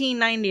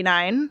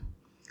 1899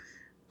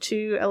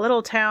 to a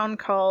little town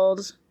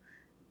called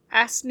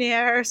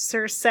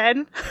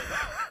Asnières-sur-Seine.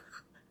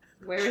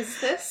 Where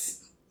is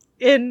this?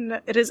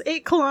 It is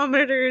 8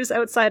 kilometers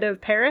outside of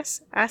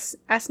Paris.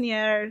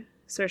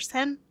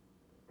 Asnières-sur-Seine.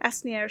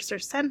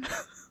 Asnières-sur-Seine.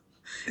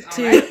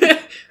 To Alright.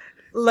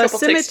 Le Couple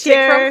takes to take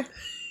Cimetière. from.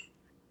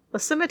 Le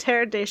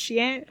Cimetière des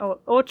Chiens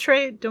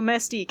Autres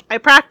Domestiques. I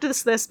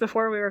practiced this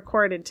before we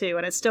recorded too,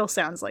 and it still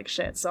sounds like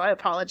shit, so I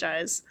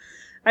apologize.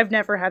 I've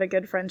never had a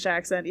good French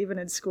accent, even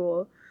in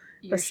school.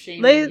 You're Le-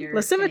 shaming your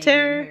Le Canadian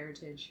Cimetière.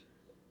 heritage.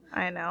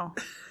 I know.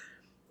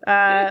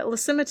 Le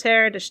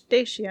Cimetière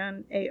des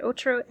Chiens et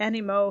Autres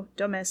Animaux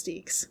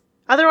Domestiques.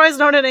 Otherwise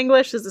known in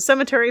English as the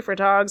Cemetery for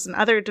Dogs and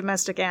Other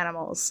Domestic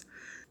Animals.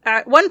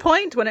 At one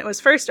point, when it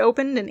was first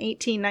opened in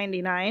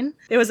 1899,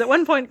 it was at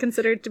one point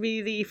considered to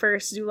be the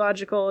first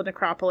zoological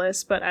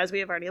necropolis, but as we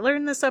have already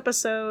learned this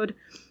episode,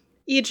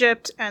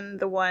 Egypt and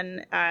the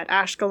one at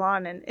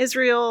Ashkelon in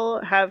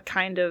Israel have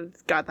kind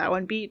of got that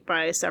one beat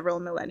by several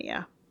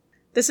millennia.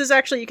 This is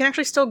actually, you can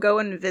actually still go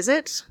and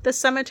visit this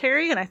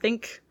cemetery, and I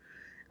think,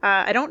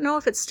 I don't know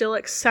if it's still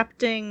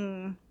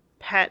accepting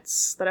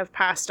pets that have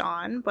passed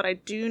on, but I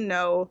do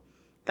know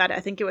that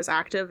I think it was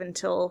active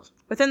until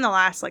within the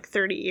last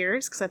 30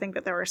 years, because I think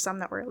that there were some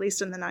that were at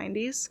least in the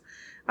 90s.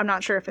 I'm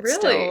not sure if it's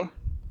Really? still.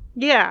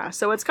 Yeah,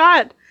 so it's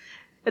got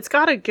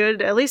a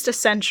good, at least a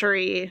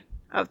century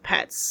of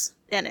pets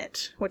in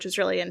it, which is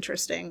really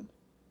interesting.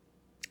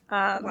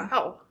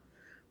 Wow.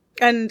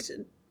 And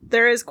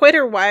there is quite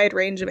a wide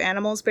range of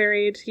animals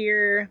buried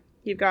here.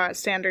 You've got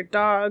standard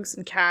dogs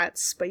and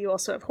cats, but you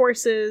also have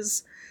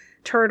horses,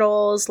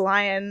 turtles,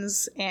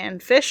 lions,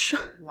 and fish.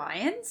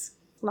 Lions?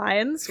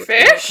 Lions?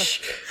 Fish?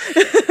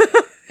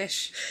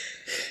 Fish.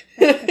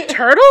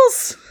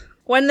 Turtles?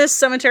 When this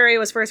cemetery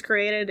was first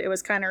created, it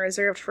was kind of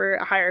reserved for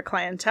a higher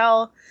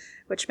clientele,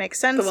 which makes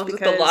sense The ones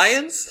because with the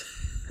lions?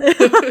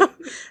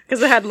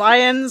 because it had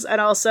lions,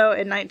 and also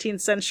in 19th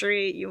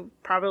century, you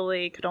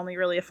probably could only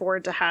really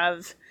afford to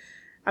have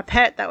a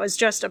pet that was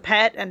just a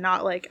pet and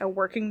not like a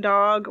working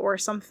dog or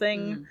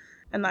something,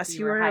 unless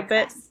you were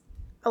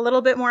a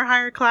little bit more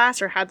higher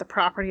class or had the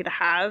property to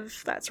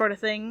have that sort of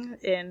thing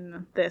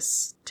in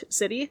this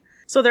city.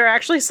 So there are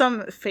actually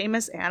some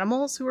famous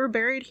animals who were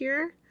buried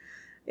here,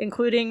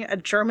 including a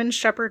German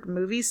Shepherd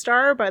movie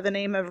star by the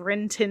name of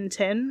Rin Tin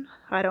Tin.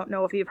 I don't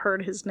know if you've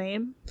heard his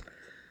name.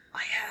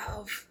 I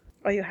have.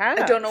 Oh, you have?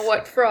 I don't know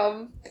what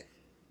from,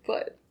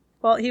 but...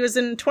 Well, he was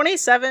in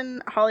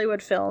 27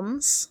 Hollywood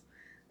films,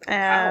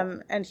 Wow.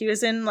 and he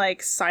was in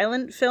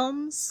silent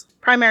films,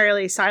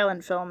 primarily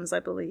silent films,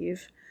 I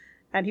believe.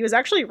 And he was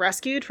actually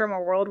rescued from a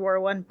World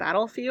War I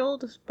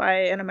battlefield by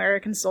an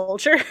American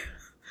soldier.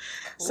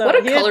 So what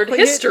a he had- colored he had-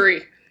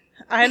 history!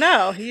 I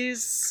know.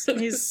 He's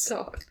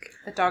Dog.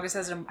 That dog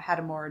has had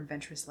a more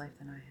adventurous life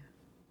than I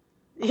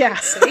have. yeah,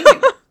 Same.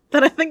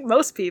 than I think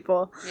most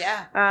people.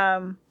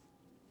 Yeah.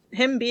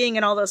 Him being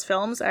in all those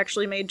films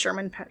actually made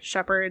German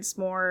shepherds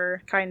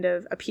more kind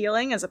of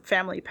appealing as a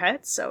family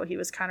pet, so he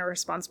was kind of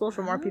responsible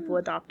for more people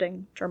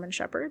adopting German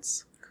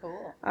shepherds.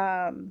 Cool.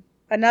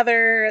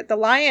 The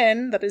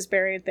lion that is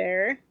buried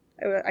there,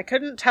 I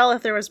couldn't tell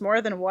if there was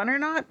more than one or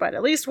not, but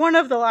at least one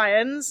of the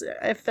lions,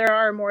 if there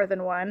are more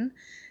than one,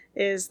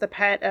 is the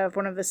pet of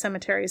one of the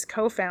cemetery's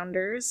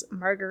co-founders,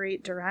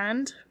 Marguerite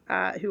Durand,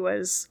 who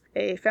was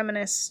a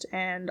feminist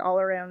and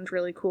all-around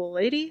really cool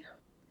lady.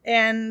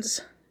 And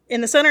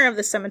in the center of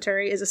the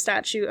cemetery is a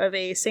statue of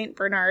a Saint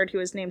Bernard who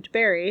was named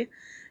Barry,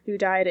 who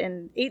died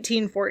in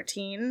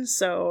 1814,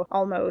 so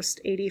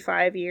almost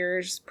 85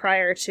 years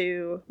prior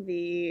to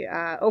the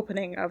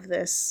opening of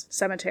this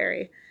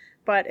cemetery.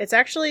 But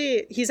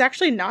he's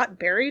actually not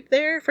buried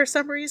there for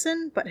some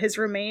reason, but his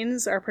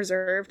remains are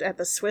preserved at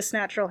the Swiss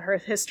Natural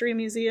History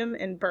Museum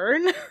in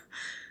Bern.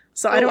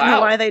 So I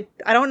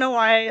don't know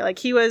why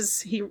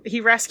he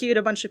rescued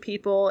a bunch of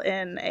people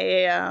in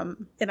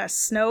an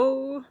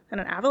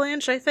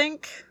avalanche, I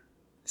think.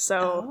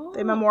 So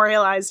they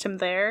memorialized him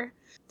there.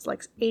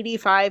 It's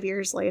 85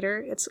 years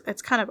later.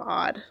 It's kind of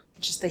odd.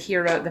 Just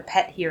the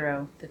pet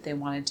hero that they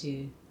wanted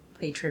to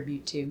pay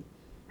tribute to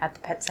at the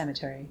pet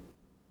cemetery.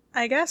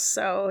 I guess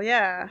so,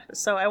 yeah.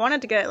 So I wanted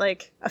to get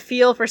a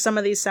feel for some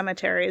of these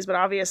cemeteries, but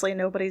obviously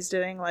nobody's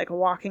doing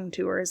walking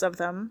tours of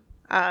them.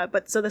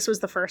 But so this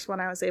was the first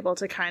one I was able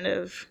to kind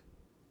of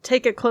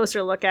take a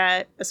closer look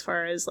at as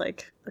far as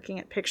looking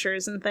at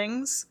pictures and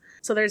things.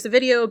 So there's a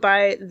video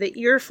by The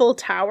Earful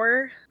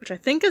Tower, which I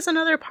think is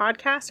another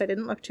podcast. I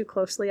didn't look too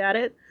closely at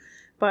it,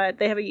 but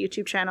they have a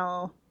YouTube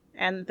channel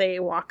and they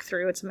walk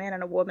through. It's a man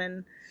and a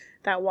woman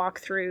that walk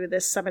through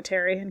this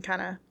cemetery and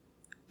kind of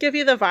give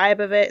you the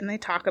vibe of it, and they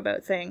talk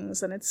about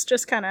things, and it's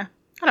just kind of,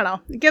 I don't know,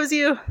 it gives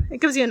you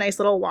a nice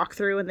little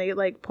walkthrough, and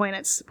they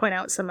point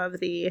out some of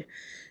the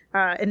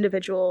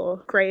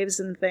individual graves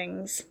and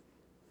things.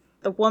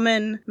 The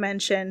woman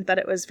mentioned that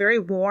it was very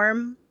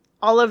warm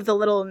all of the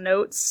little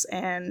notes,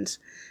 and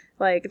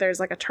like there's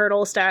like a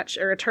turtle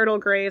statue or a turtle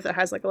grave that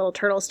has like a little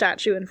turtle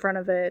statue in front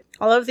of it.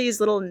 All of these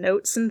little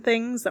notes and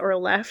things that were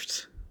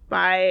left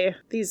by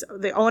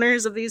the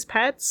owners of these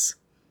pets.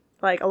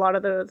 Like a lot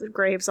of the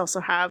graves also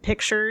have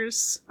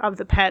pictures of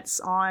the pets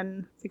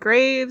on the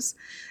graves.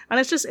 And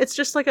it's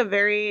just like a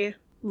very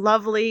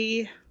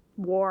lovely,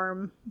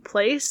 warm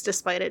place,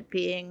 despite it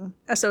being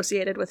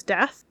associated with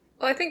death.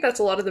 Well, I think that's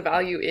a lot of the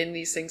value in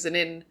these things and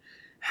in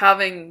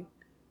having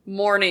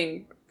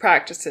mourning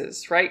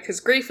practices, right? Because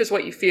grief is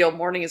what you feel,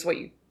 mourning is what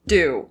you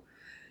do,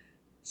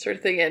 sort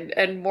of thing.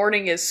 And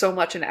mourning is so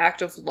much an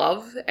act of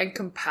love and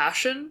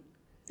compassion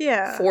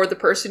for the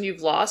person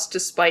you've lost,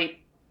 despite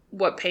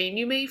what pain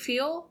you may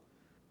feel.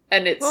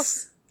 And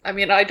it's, I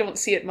mean, I don't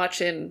see it much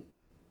in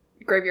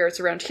graveyards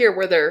around here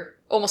where they're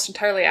almost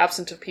entirely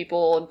absent of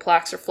people and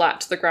plaques are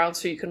flat to the ground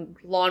so you can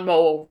lawn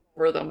mow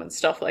over them and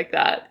stuff like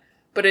that.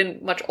 But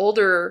in much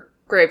older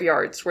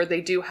graveyards where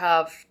they do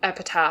have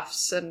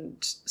epitaphs and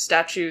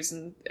statues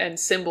and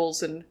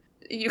symbols, and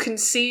you can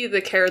see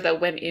the care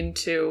that went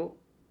into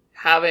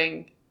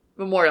having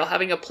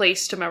having a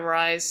place to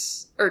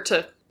memorize or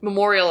to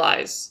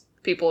memorialize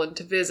people and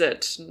to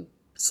visit, and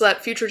so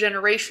that future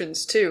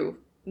generations too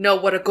know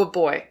what a good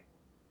boy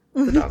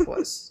the dog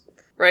was.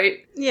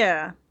 Right?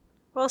 Yeah.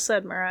 Well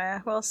said,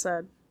 Mariah. Well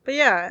said. But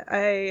yeah,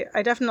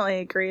 I definitely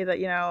agree that,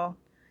 you know,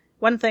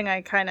 one thing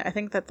I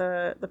think that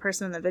the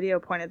person in the video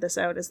pointed this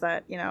out is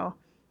that, you know,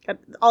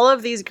 all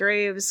of these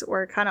graves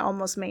were kind of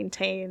almost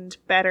maintained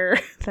better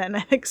than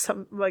I think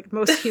some, like,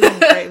 most human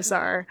graves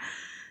are,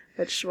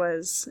 which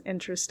was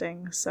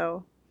interesting.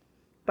 So,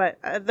 but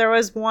there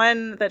was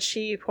one that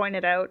she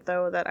pointed out,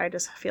 though, that I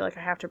just feel like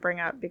I have to bring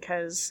up,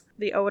 because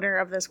the owner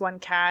of this one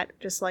cat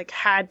just, like,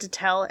 had to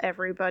tell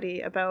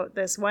everybody about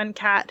this one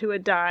cat who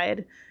had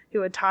died,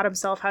 who had taught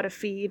himself how to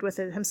feed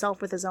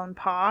himself with his own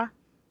paw.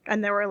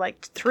 And there were,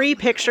 like, 3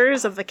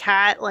 pictures of the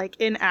cat, like,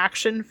 in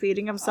action,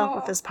 feeding himself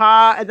with his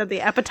paw, and then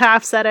the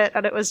epitaph said it,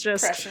 and it was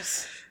just...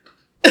 Precious.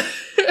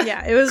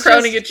 Yeah, it was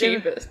crowning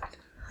achievement.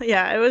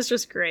 Yeah, it was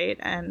just great,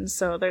 and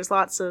so there's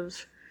lots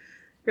of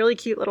really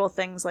cute little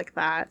things like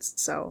that,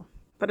 so...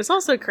 But it's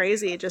also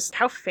crazy just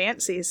how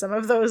fancy some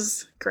of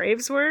those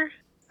graves were.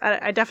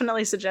 I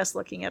definitely suggest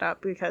looking it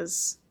up,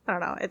 because, I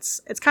don't know, it's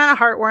kind of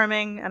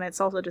heartwarming, and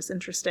it's also just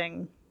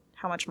interesting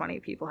how much money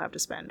people have to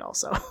spend,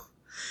 also.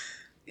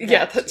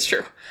 Yeah, that's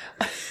true.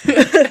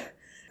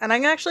 And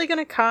I'm actually going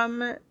to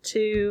come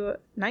to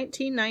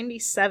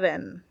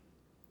 1997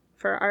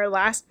 for our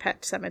last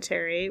pet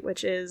cemetery,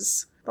 which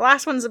is... The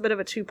last one's a bit of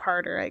a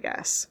two-parter, I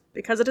guess,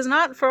 because it is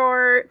not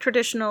for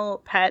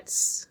traditional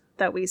pets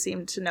that we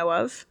seem to know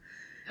of.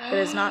 It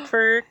is not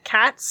for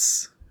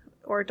cats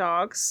or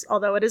dogs,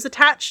 although it is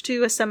attached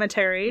to a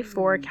cemetery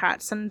for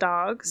cats and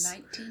dogs.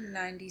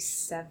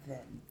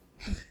 1997.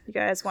 You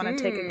guys want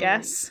to take a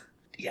guess?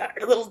 Yeah,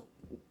 our little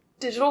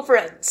digital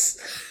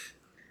friends.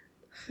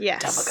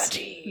 Yes.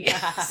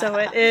 Tamagotchi. So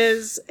it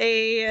is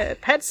a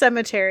pet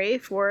cemetery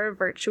for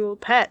virtual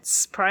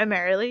pets,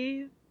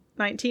 primarily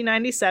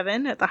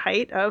 1997 at the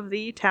height of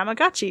the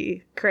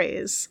Tamagotchi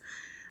craze.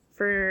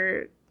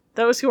 For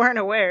those who aren't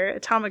aware, a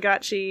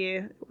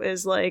Tamagotchi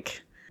is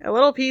like a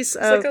little piece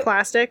of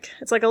plastic.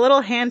 It's like a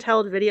little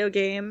handheld video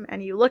game,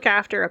 and you look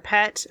after a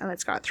pet, and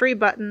it's got 3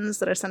 buttons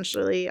that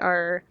essentially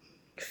are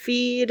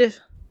feed,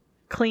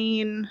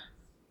 clean,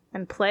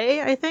 and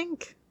play, I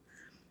think.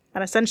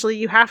 And essentially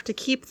you have to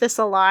keep this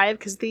alive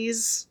because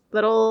these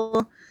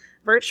little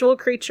virtual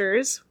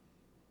creatures,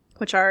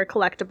 which are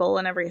collectible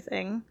and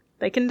everything,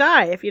 they can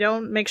die if you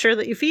don't make sure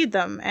that you feed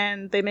them.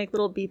 And they make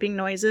little beeping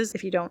noises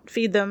if you don't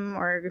feed them,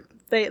 or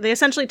they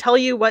essentially tell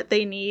you what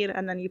they need,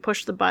 and then you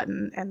push the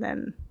button and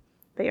then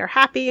they are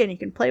happy and you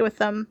can play with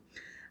them.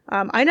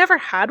 I never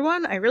had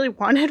one. I really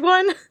wanted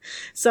one.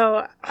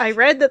 So I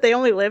read that they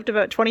only lived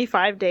about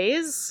 25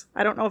 days.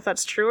 I don't know if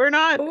that's true or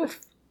not.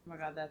 Oof. Oh my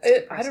god, that's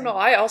I don't know.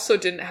 I also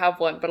didn't have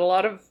one, but a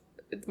lot of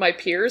my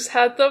peers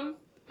had them.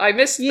 I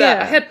missed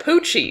that. I had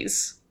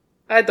Poochies.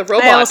 I had the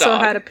robot dog. I also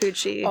had a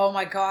Poochie. Oh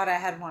my god, I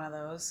had one of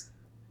those.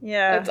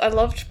 Yeah. I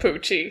loved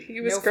Poochie.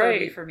 He was great.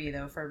 Furby for me,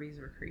 though. Furbies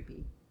were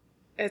creepy.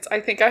 I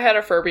think I had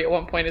a Furby at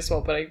one point as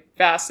well, but I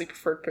vastly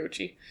preferred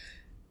Poochie.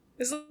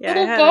 His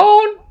little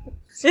bone!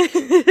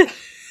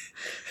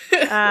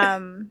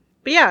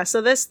 But yeah,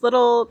 so this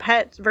little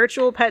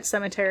virtual pet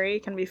cemetery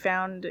can be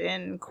found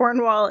in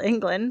Cornwall,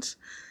 England.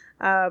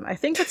 I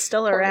think it's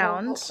still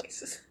around.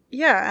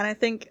 Yeah, and I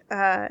think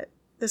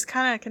this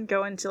kind of can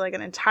go into like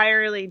an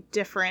entirely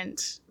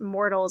different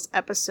Mortals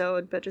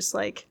episode, but just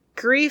like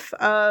grief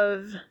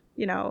of,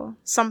 you know,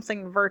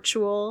 something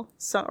virtual,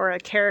 or a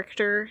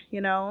character, you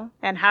know,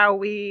 and how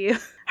we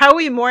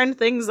mourn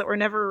things that were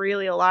never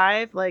really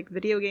alive, like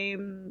video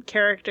game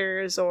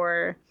characters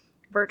or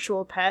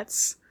virtual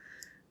pets.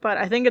 But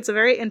I think it's a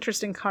very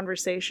interesting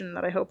conversation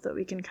that I hope that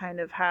we can kind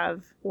of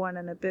have one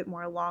in a bit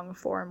more long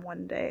form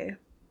one day.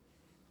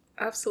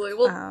 Absolutely.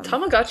 Well,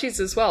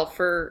 Tamagotchis as well,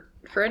 for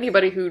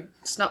anybody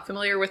who's not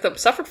familiar with them,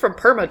 suffered from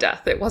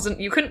permadeath.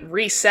 You couldn't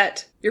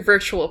reset your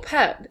virtual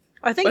pet.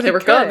 I think when they were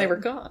gone, they were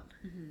gone.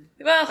 Mm-hmm.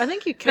 Well, I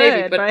think you could,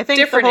 maybe, but I think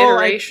different the whole,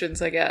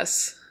 iterations, I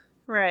guess.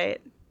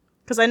 right.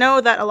 Because I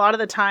know that a lot of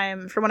the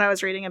time, from when I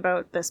was reading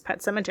about this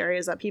pet cemetery,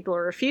 is that people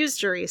refuse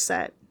to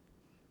reset.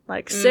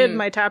 Like, Sid,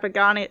 my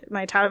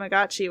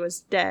Tamagotchi was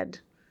dead.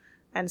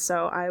 And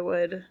so I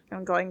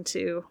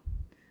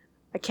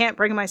can't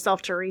bring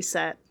myself to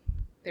reset.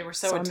 They were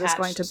so So I'm attached just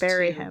going to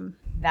bury him.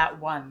 that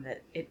one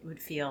that it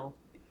would feel.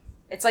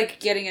 It's like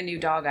getting a new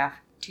dog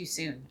too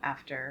soon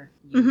after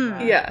your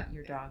dog. Yeah.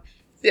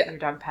 Your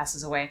dog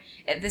passes away.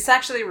 This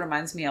actually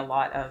reminds me a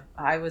lot of.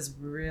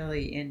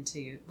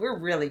 We're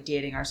really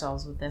dating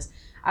ourselves with this.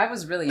 I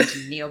was really into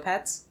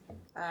Neopets.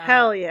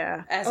 Hell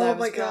yeah. As I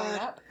was growing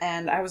up.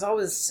 And I was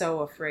always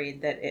so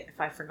afraid that if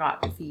I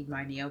forgot to feed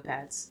my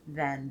Neopets,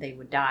 then they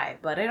would die.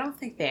 But I don't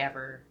think they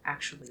ever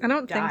actually died. I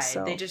don't think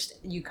so. They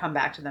just, you come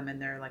back to them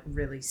and they're like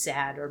really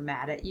sad or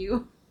mad at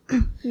you.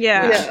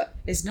 Yeah. Yeah.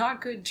 It's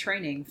not good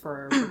training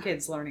for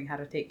kids learning how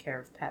to take care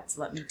of pets,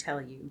 let me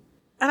tell you.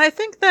 And I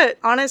think that,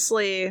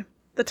 honestly,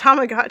 the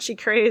Tamagotchi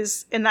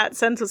craze, in that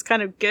sense, was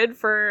kind of good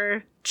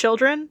for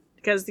children.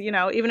 Because,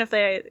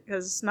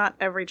 because not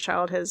every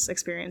child has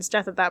experienced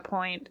death at that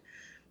point.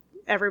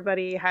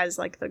 Everybody has,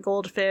 like, the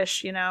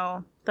goldfish,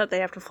 that they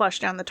have to flush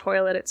down the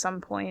toilet at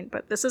some point.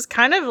 But this is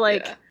kind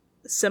of,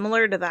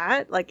 similar to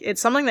that. Like,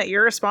 it's something that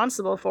you're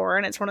responsible for,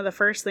 and it's one of the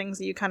first things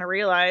that you kind of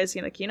realize,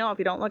 if you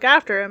don't look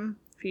after him,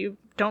 if you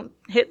don't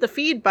hit the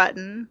feed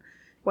button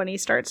when he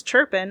starts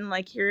chirping,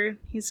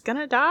 he's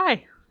gonna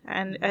die.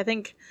 And I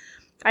think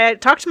I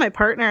had talked to my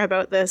partner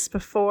about this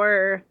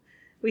before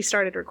we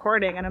started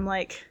recording, and I'm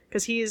like,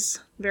 because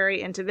he's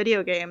very into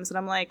video games, and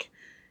I'm like,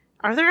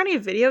 are there any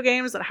video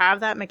games that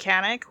have that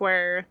mechanic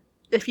where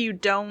if you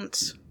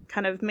don't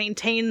kind of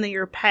maintain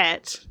your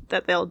pet,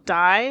 that they'll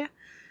die?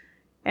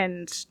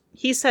 And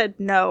he said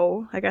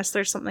no. I guess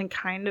there's something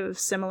kind of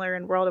similar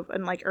in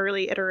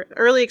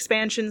early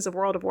expansions of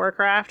World of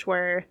Warcraft,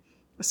 where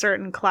a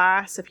certain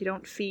class, if you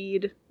don't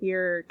feed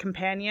your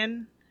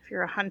companion, if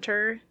you're a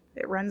hunter,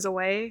 it runs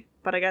away.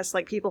 But I guess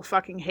people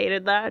fucking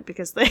hated that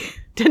because they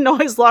didn't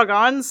always log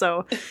on,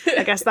 so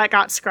I guess that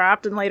got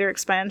scrapped in later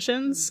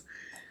expansions.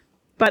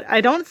 But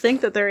I don't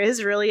think that there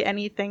is really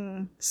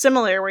anything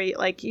similar where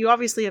you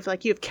obviously have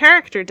you have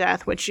character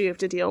death, which you have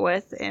to deal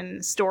with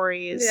in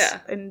stories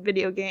and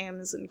video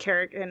games and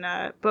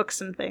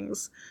books and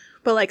things.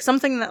 But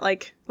something that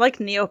like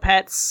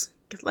Neopets,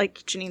 like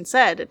Janine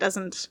said, it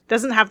doesn't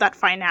have that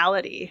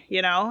finality,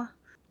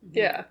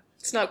 Yeah.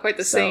 It's not quite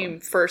the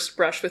same first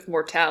brush with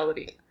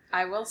mortality.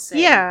 I will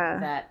say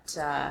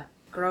that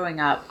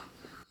growing up,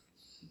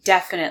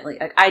 definitely,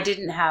 I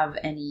didn't have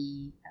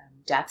any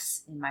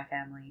deaths in my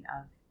family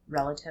of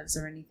relatives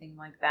or anything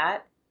like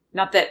that.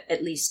 Not that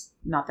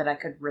I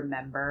could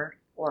remember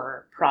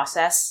or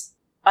process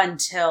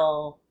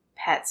until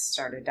pets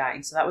started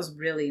dying. So that was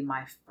really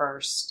my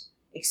first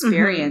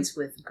experience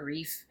with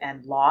grief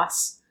and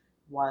loss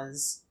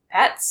was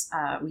pets.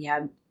 We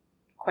had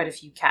quite a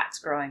few cats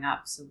growing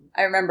up. So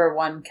I remember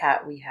one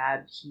cat we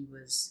had, he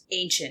was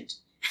ancient.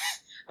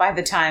 By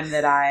the time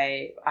that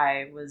I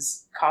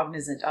was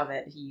cognizant of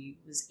it, he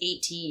was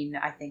 18,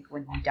 I think,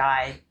 when he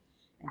died.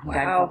 And he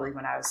died probably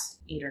when I was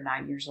 8 or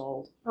 9 years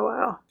old. Oh,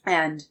 wow.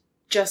 And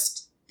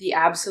just the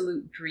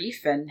absolute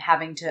grief and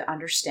having to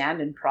understand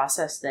and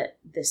process that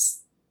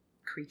this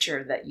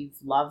creature that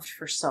you've loved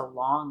for so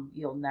long,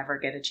 you'll never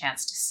get a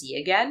chance to see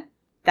again.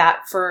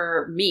 That,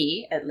 for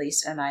me, at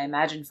least, and I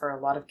imagine for a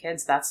lot of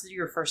kids, that's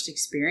your first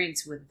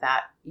experience with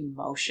that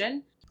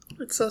emotion.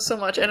 It's so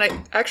much. And I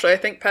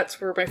think pets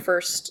were my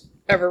first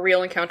ever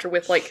real encounter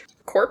with,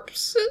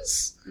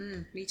 corpses.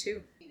 Me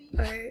too.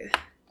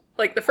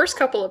 The first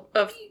couple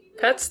of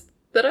pets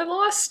that I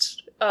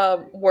lost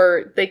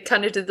were, they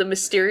kind of did the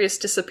mysterious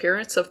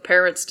disappearance of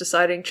parents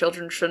deciding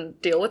children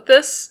shouldn't deal with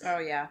this. Oh,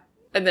 yeah.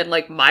 And then,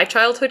 my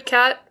childhood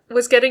cat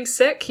was getting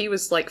sick. He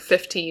was,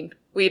 15.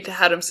 We'd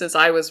had him since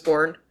I was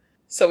born.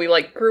 So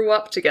we, grew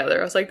up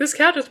together. I was like, this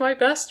cat is my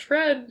best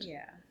friend.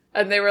 Yeah.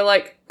 And they were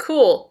like,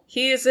 cool,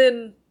 he is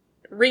in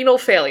renal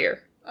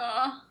failure.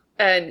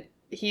 And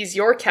he's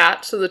your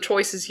cat, so the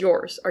choice is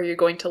yours. Are you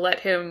going to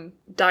let him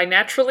die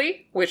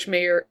naturally, which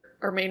may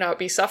or may not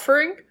be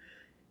suffering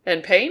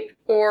and pain?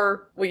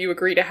 Or will you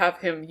agree to have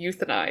him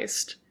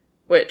euthanized,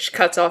 which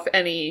cuts off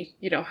any,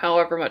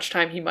 however much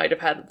time he might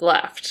have had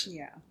left?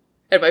 Yeah.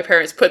 And my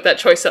parents put that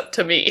choice up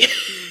to me.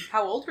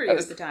 How old were you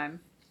at the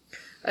time?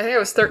 I think I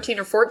was 13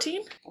 or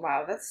 14.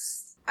 Wow,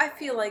 I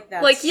feel like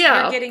that's...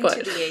 you're getting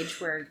to the age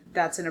where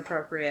that's an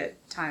appropriate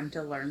time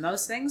to learn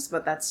those things,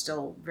 but that's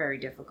still very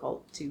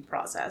difficult to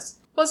process.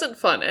 Wasn't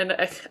fun. And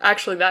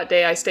actually that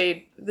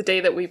day the day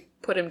that we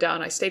put him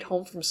down, I stayed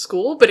home from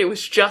school, but it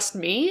was just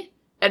me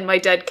and my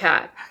dead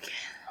cat.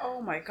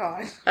 Oh my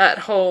god. At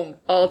home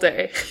all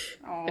day.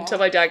 Aww. Until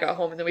my dad got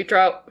home, and then we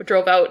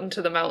drove out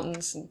into the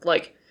mountains, and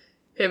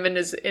him in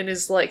his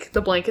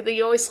the blanket that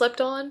he always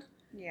slept on.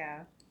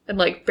 Yeah. And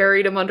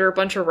buried him under a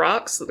bunch of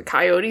rocks so the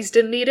coyotes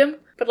didn't eat him.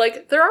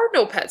 But there are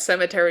no pet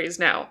cemeteries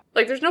now.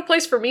 There's no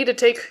place for me to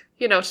take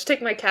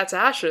my cat's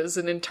ashes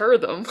and inter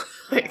them.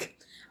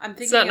 I'm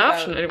thinking it's not an about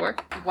option anymore.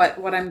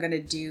 What I'm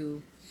gonna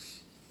do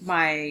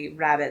my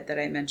rabbit that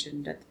I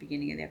mentioned at the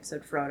beginning of the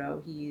episode,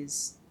 Frodo,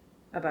 he's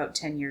about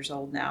 10 years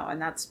old now,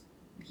 and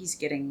he's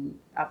getting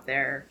up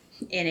there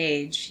in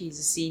age. He's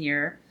a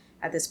senior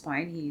at this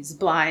point. He's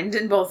blind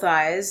in both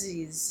eyes.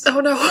 He's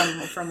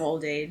from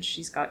old age.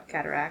 He's got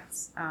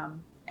cataracts.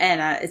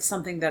 And it's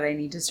something that I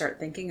need to start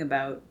thinking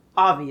about.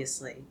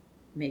 Obviously,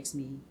 makes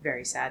me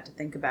very sad to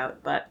think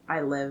about, but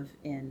I live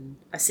in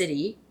a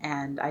city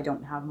and I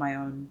don't have my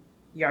own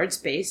yard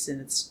space,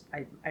 and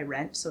I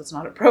rent, so it's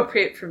not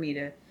appropriate for me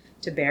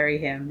to bury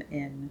him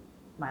in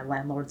my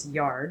landlord's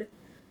yard.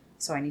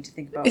 So I need to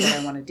think about what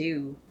I want to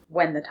do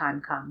when the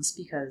time comes,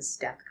 because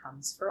death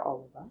comes for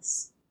all of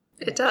us.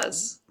 It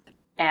does.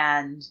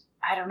 And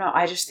I don't know,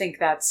 I just think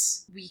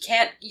you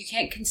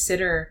can't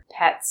consider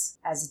pets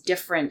as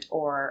different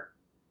or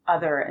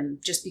other,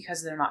 and just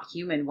because they're not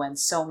human, when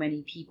so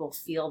many people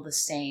feel the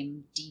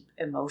same deep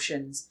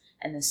emotions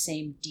and the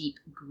same deep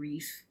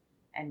grief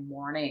and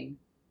mourning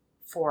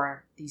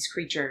for these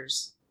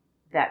creatures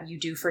that you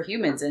do for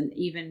humans, and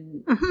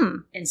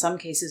even in some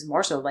cases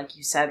more so, like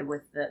you said,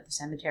 with the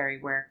cemetery,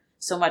 where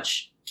so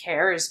much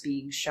care is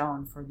being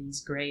shown for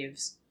these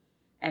graves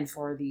and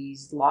for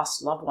these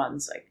lost loved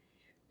ones. Like,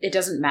 it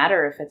doesn't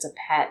matter if it's a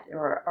pet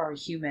or a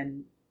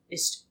human.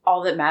 It's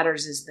all that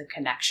matters is the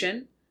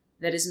connection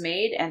that is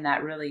made, and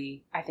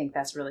I think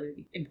that's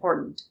really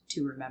important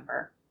to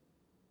remember.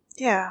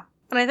 Yeah.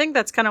 And I think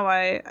that's kind of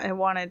why I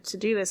wanted to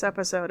do this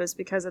episode, is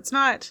because it's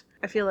not,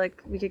 I feel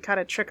like we could kind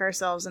of trick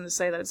ourselves into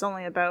say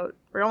that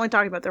we're only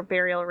talking about their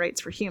burial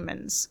rates for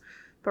humans.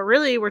 But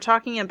really, we're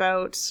talking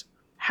about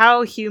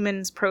how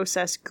humans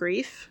process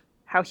grief,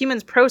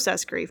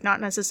 not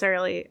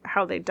necessarily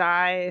how they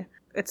die.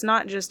 It's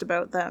not just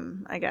about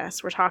them, I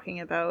guess. We're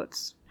talking about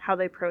how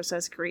they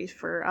process grief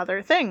for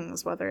other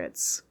things, whether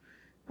it's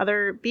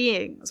other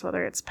beings,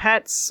 whether it's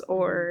pets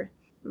or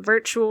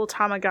virtual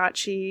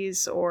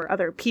Tamagotchis or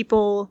other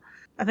people.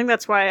 I think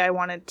that's why I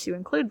wanted to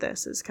include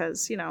this, is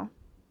because,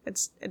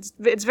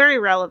 it's very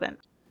relevant.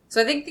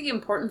 So I think the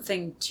important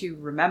thing to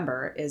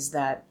remember is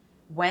that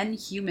when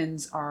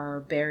humans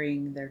are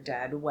burying their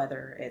dead,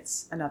 whether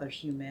it's another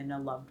human, a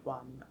loved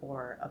one,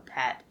 or a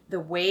pet, the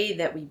way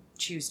that we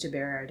choose to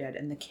bury our dead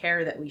and the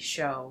care that we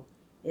show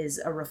is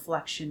a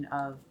reflection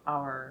of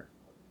our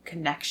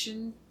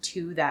connection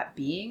to that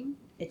being.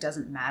 It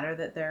doesn't matter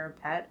that they're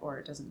a pet, or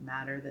it doesn't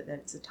matter that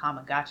it's a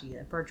Tamagotchi,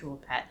 a virtual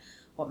pet.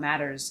 What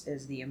matters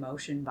is the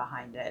emotion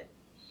behind it.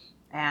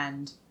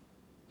 And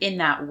in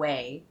that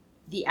way,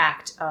 the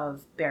act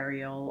of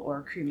burial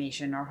or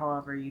cremation, or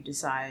however you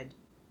decide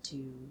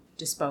to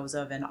dispose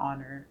of and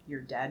honor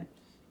your dead,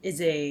 is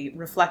a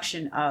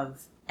reflection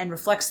of, and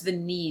reflects the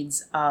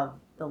needs of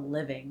the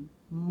living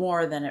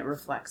more than it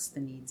reflects the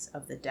needs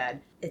of the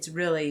dead. It's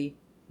really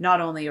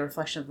not only a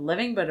reflection of the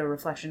living, but a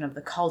reflection of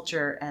the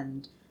culture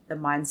and the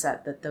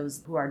mindset that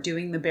those who are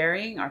doing the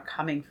burying are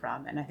coming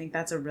from. And I think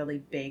that's a really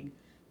big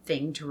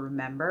thing to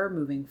remember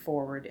moving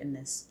forward in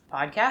this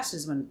podcast,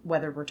 is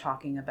whether we're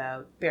talking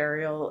about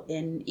burial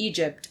in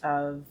Egypt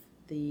of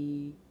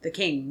the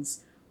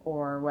kings,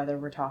 or whether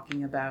we're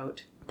talking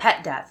about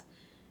pet death,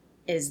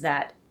 is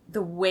that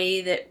the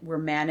way that we're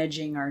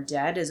managing our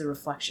dead is a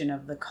reflection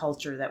of the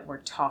culture that we're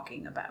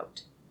talking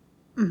about.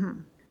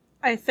 Mm-hmm.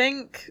 I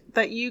think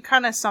that you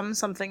kind of summed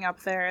something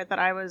up there that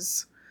I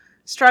was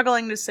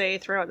struggling to say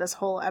throughout this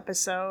whole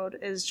episode,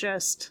 is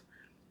just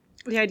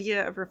the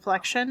idea of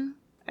reflection,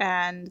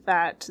 and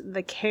that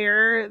the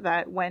care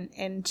that went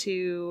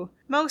into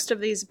most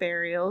of these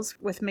burials,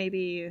 with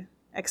maybe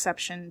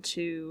exception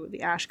to the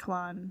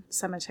Ashkelon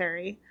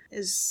cemetery,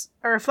 is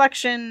a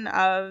reflection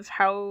of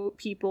how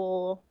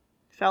people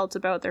felt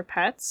about their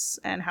pets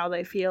and how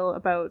they feel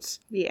about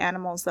the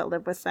animals that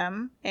live with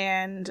them.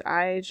 And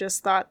I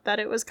just thought that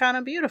it was kind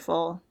of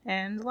beautiful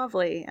and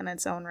lovely in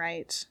its own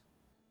right.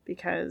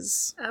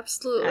 Because,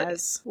 absolutely,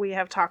 as we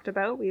have talked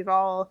about, we have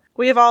all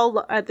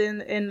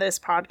in this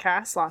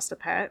podcast lost a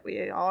pet.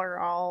 We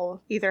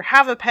all either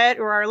have a pet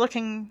or are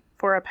looking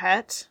for a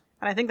pet,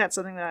 and I think that's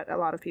something that a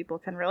lot of people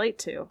can relate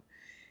to.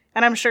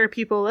 And I'm sure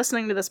people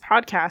listening to this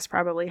podcast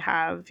probably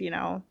have,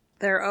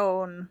 their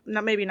own,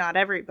 maybe not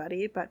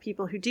everybody, but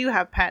people who do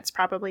have pets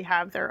probably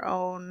have their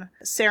own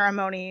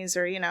ceremonies,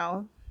 or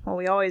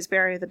we always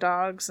bury the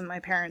dogs in my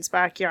parents'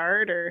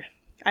 backyard, or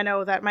I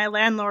know that my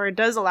landlord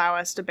does allow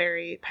us to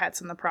bury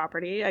pets in the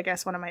property. I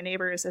guess one of my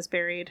neighbors has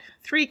buried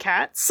 3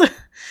 cats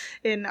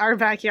in our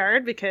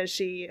backyard because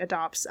she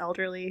adopts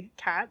elderly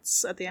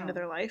cats at the end of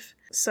their life.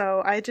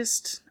 So I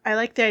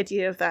like the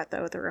idea of that,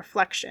 though, the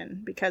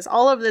reflection, because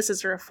all of this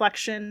is a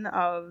reflection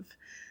of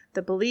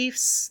the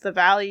beliefs, the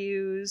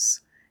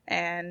values,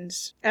 and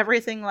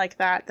everything like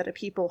that a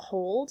people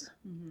hold.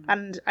 Mm-hmm.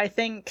 And I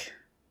think,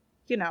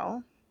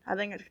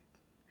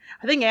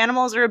 I think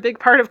animals are a big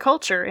part of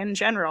culture in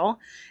general,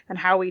 and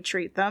how we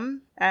treat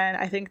them. And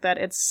I think that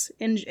it's,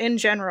 in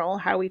general,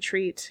 how we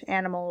treat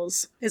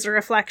animals is a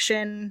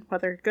reflection,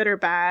 whether good or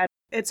bad.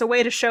 It's a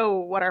way to show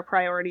what our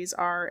priorities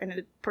are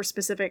in a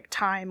specific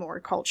time or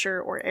culture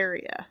or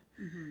area.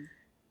 Mm-hmm.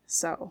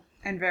 So.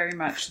 And very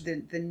much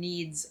the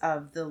needs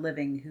of the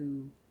living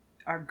who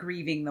are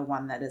grieving the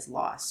one that is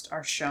lost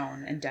are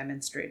shown and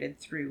demonstrated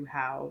through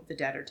how the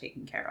dead are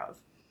taken care of.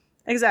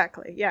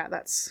 Exactly. Yeah,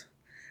 that's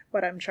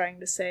what I'm trying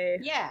to say.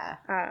 Yeah.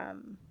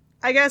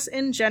 I guess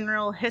in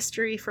general,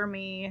 history for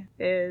me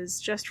is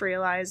just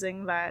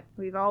realizing that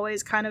we've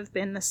always kind of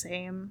been the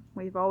same.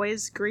 We've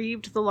always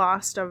grieved the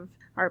loss of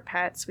our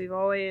pets. We've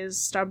always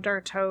stubbed our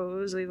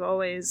toes. We've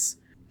always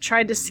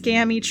tried to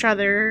scam each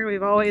other.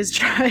 We've always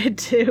tried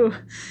to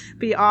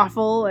be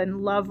awful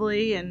and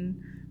lovely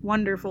and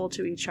wonderful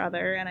to each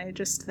other. And I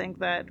just think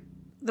that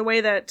the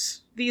way that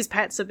these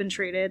pets have been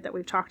treated that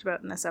we've talked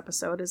about in this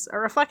episode is a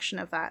reflection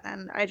of that.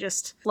 And I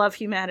just love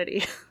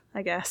humanity,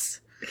 I guess.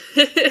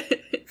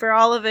 For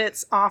all of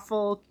its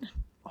awful,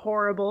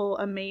 horrible,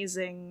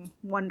 amazing,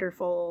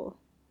 wonderful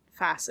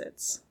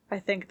facets. I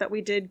think that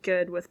we did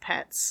good with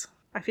pets.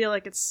 I feel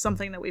like it's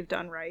something that we've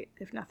done right,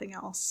 if nothing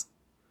else.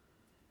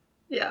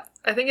 Yeah,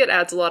 I think it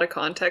adds a lot of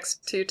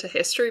context to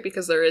history,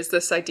 because there is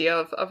this idea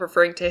of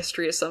referring to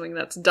history as something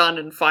that's done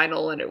and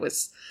final, and it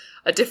was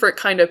a different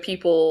kind of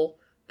people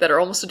that are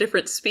almost a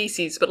different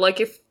species. But like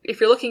if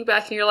you're looking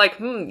back and you're like,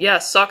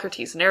 yes,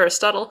 Socrates and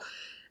Aristotle,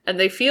 and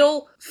they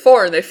feel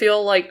foreign, they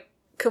feel like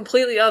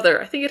completely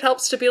other, I think it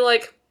helps to be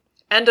like,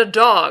 and a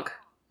dog.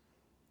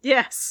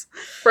 Yes.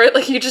 Right?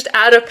 Like you just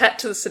add a pet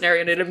to the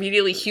scenario and it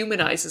immediately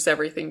humanizes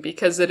everything,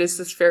 because it is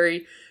this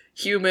very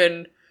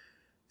human,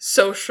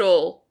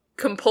 social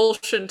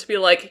compulsion to be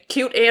like,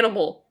 cute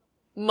animal,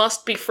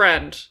 must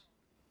befriend,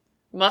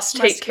 must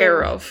take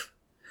care of.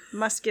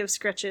 Must give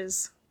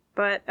scritches.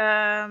 But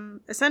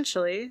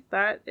essentially,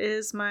 that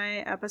is my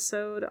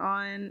episode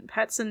on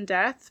pets and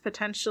death,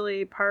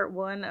 potentially part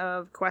 1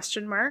 of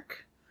question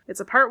mark. It's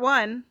a part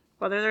 1.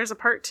 Whether there's a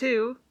part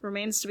 2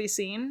 remains to be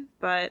seen,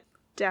 but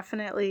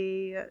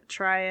definitely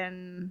try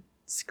and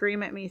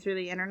scream at me through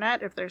the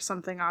internet if there's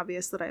something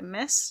obvious that I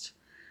missed,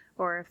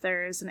 or if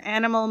there's an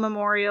animal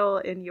memorial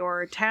in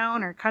your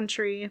town or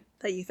country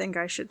that you think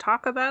I should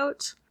talk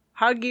about.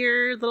 Hug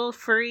your little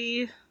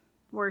furry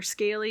or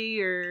scaly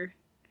or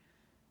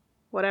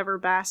whatever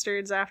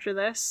bastards after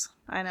this.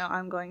 I know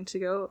I'm going to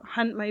go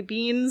hunt my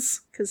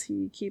beans because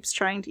he keeps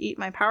trying to eat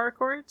my power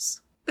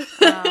cords.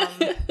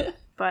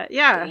 But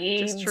yeah,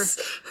 Beans.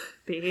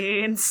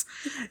 Beans.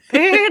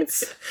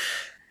 Beans!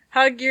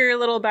 Hug your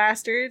little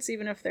bastards,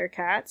 even if they're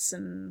cats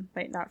and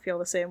might not feel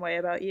the same way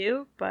about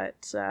you.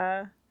 But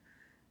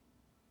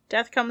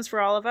death comes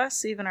for all of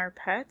us, even our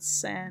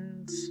pets,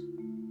 and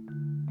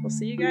we'll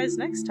see you guys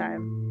next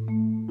time.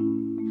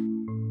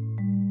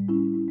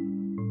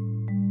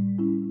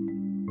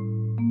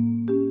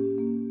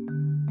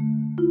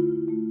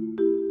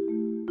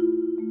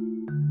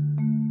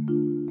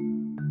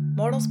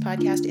 Mortals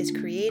Podcast is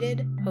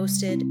created,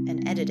 hosted,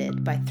 and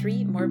edited by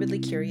 3 morbidly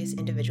curious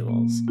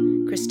individuals,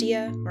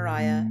 Christia,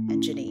 Mariah,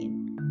 and Janine.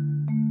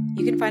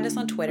 You can find us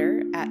on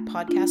Twitter at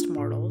Podcast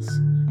Mortals,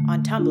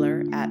 on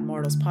Tumblr at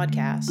Mortals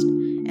Podcast,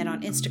 and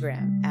on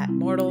Instagram at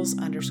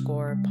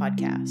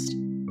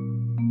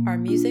Mortals_podcast. Our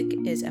music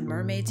is A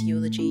Mermaid's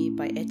Eulogy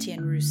by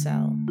Etienne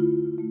Roussel.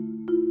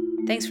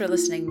 Thanks for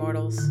listening,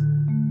 mortals.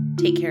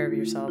 Take care of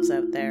yourselves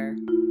out there.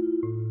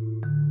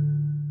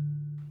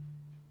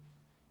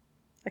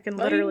 I can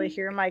literally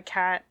hear my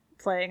cat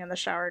playing in the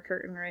shower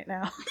curtain right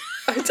now.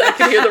 I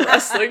can hear the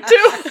wrestling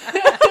too.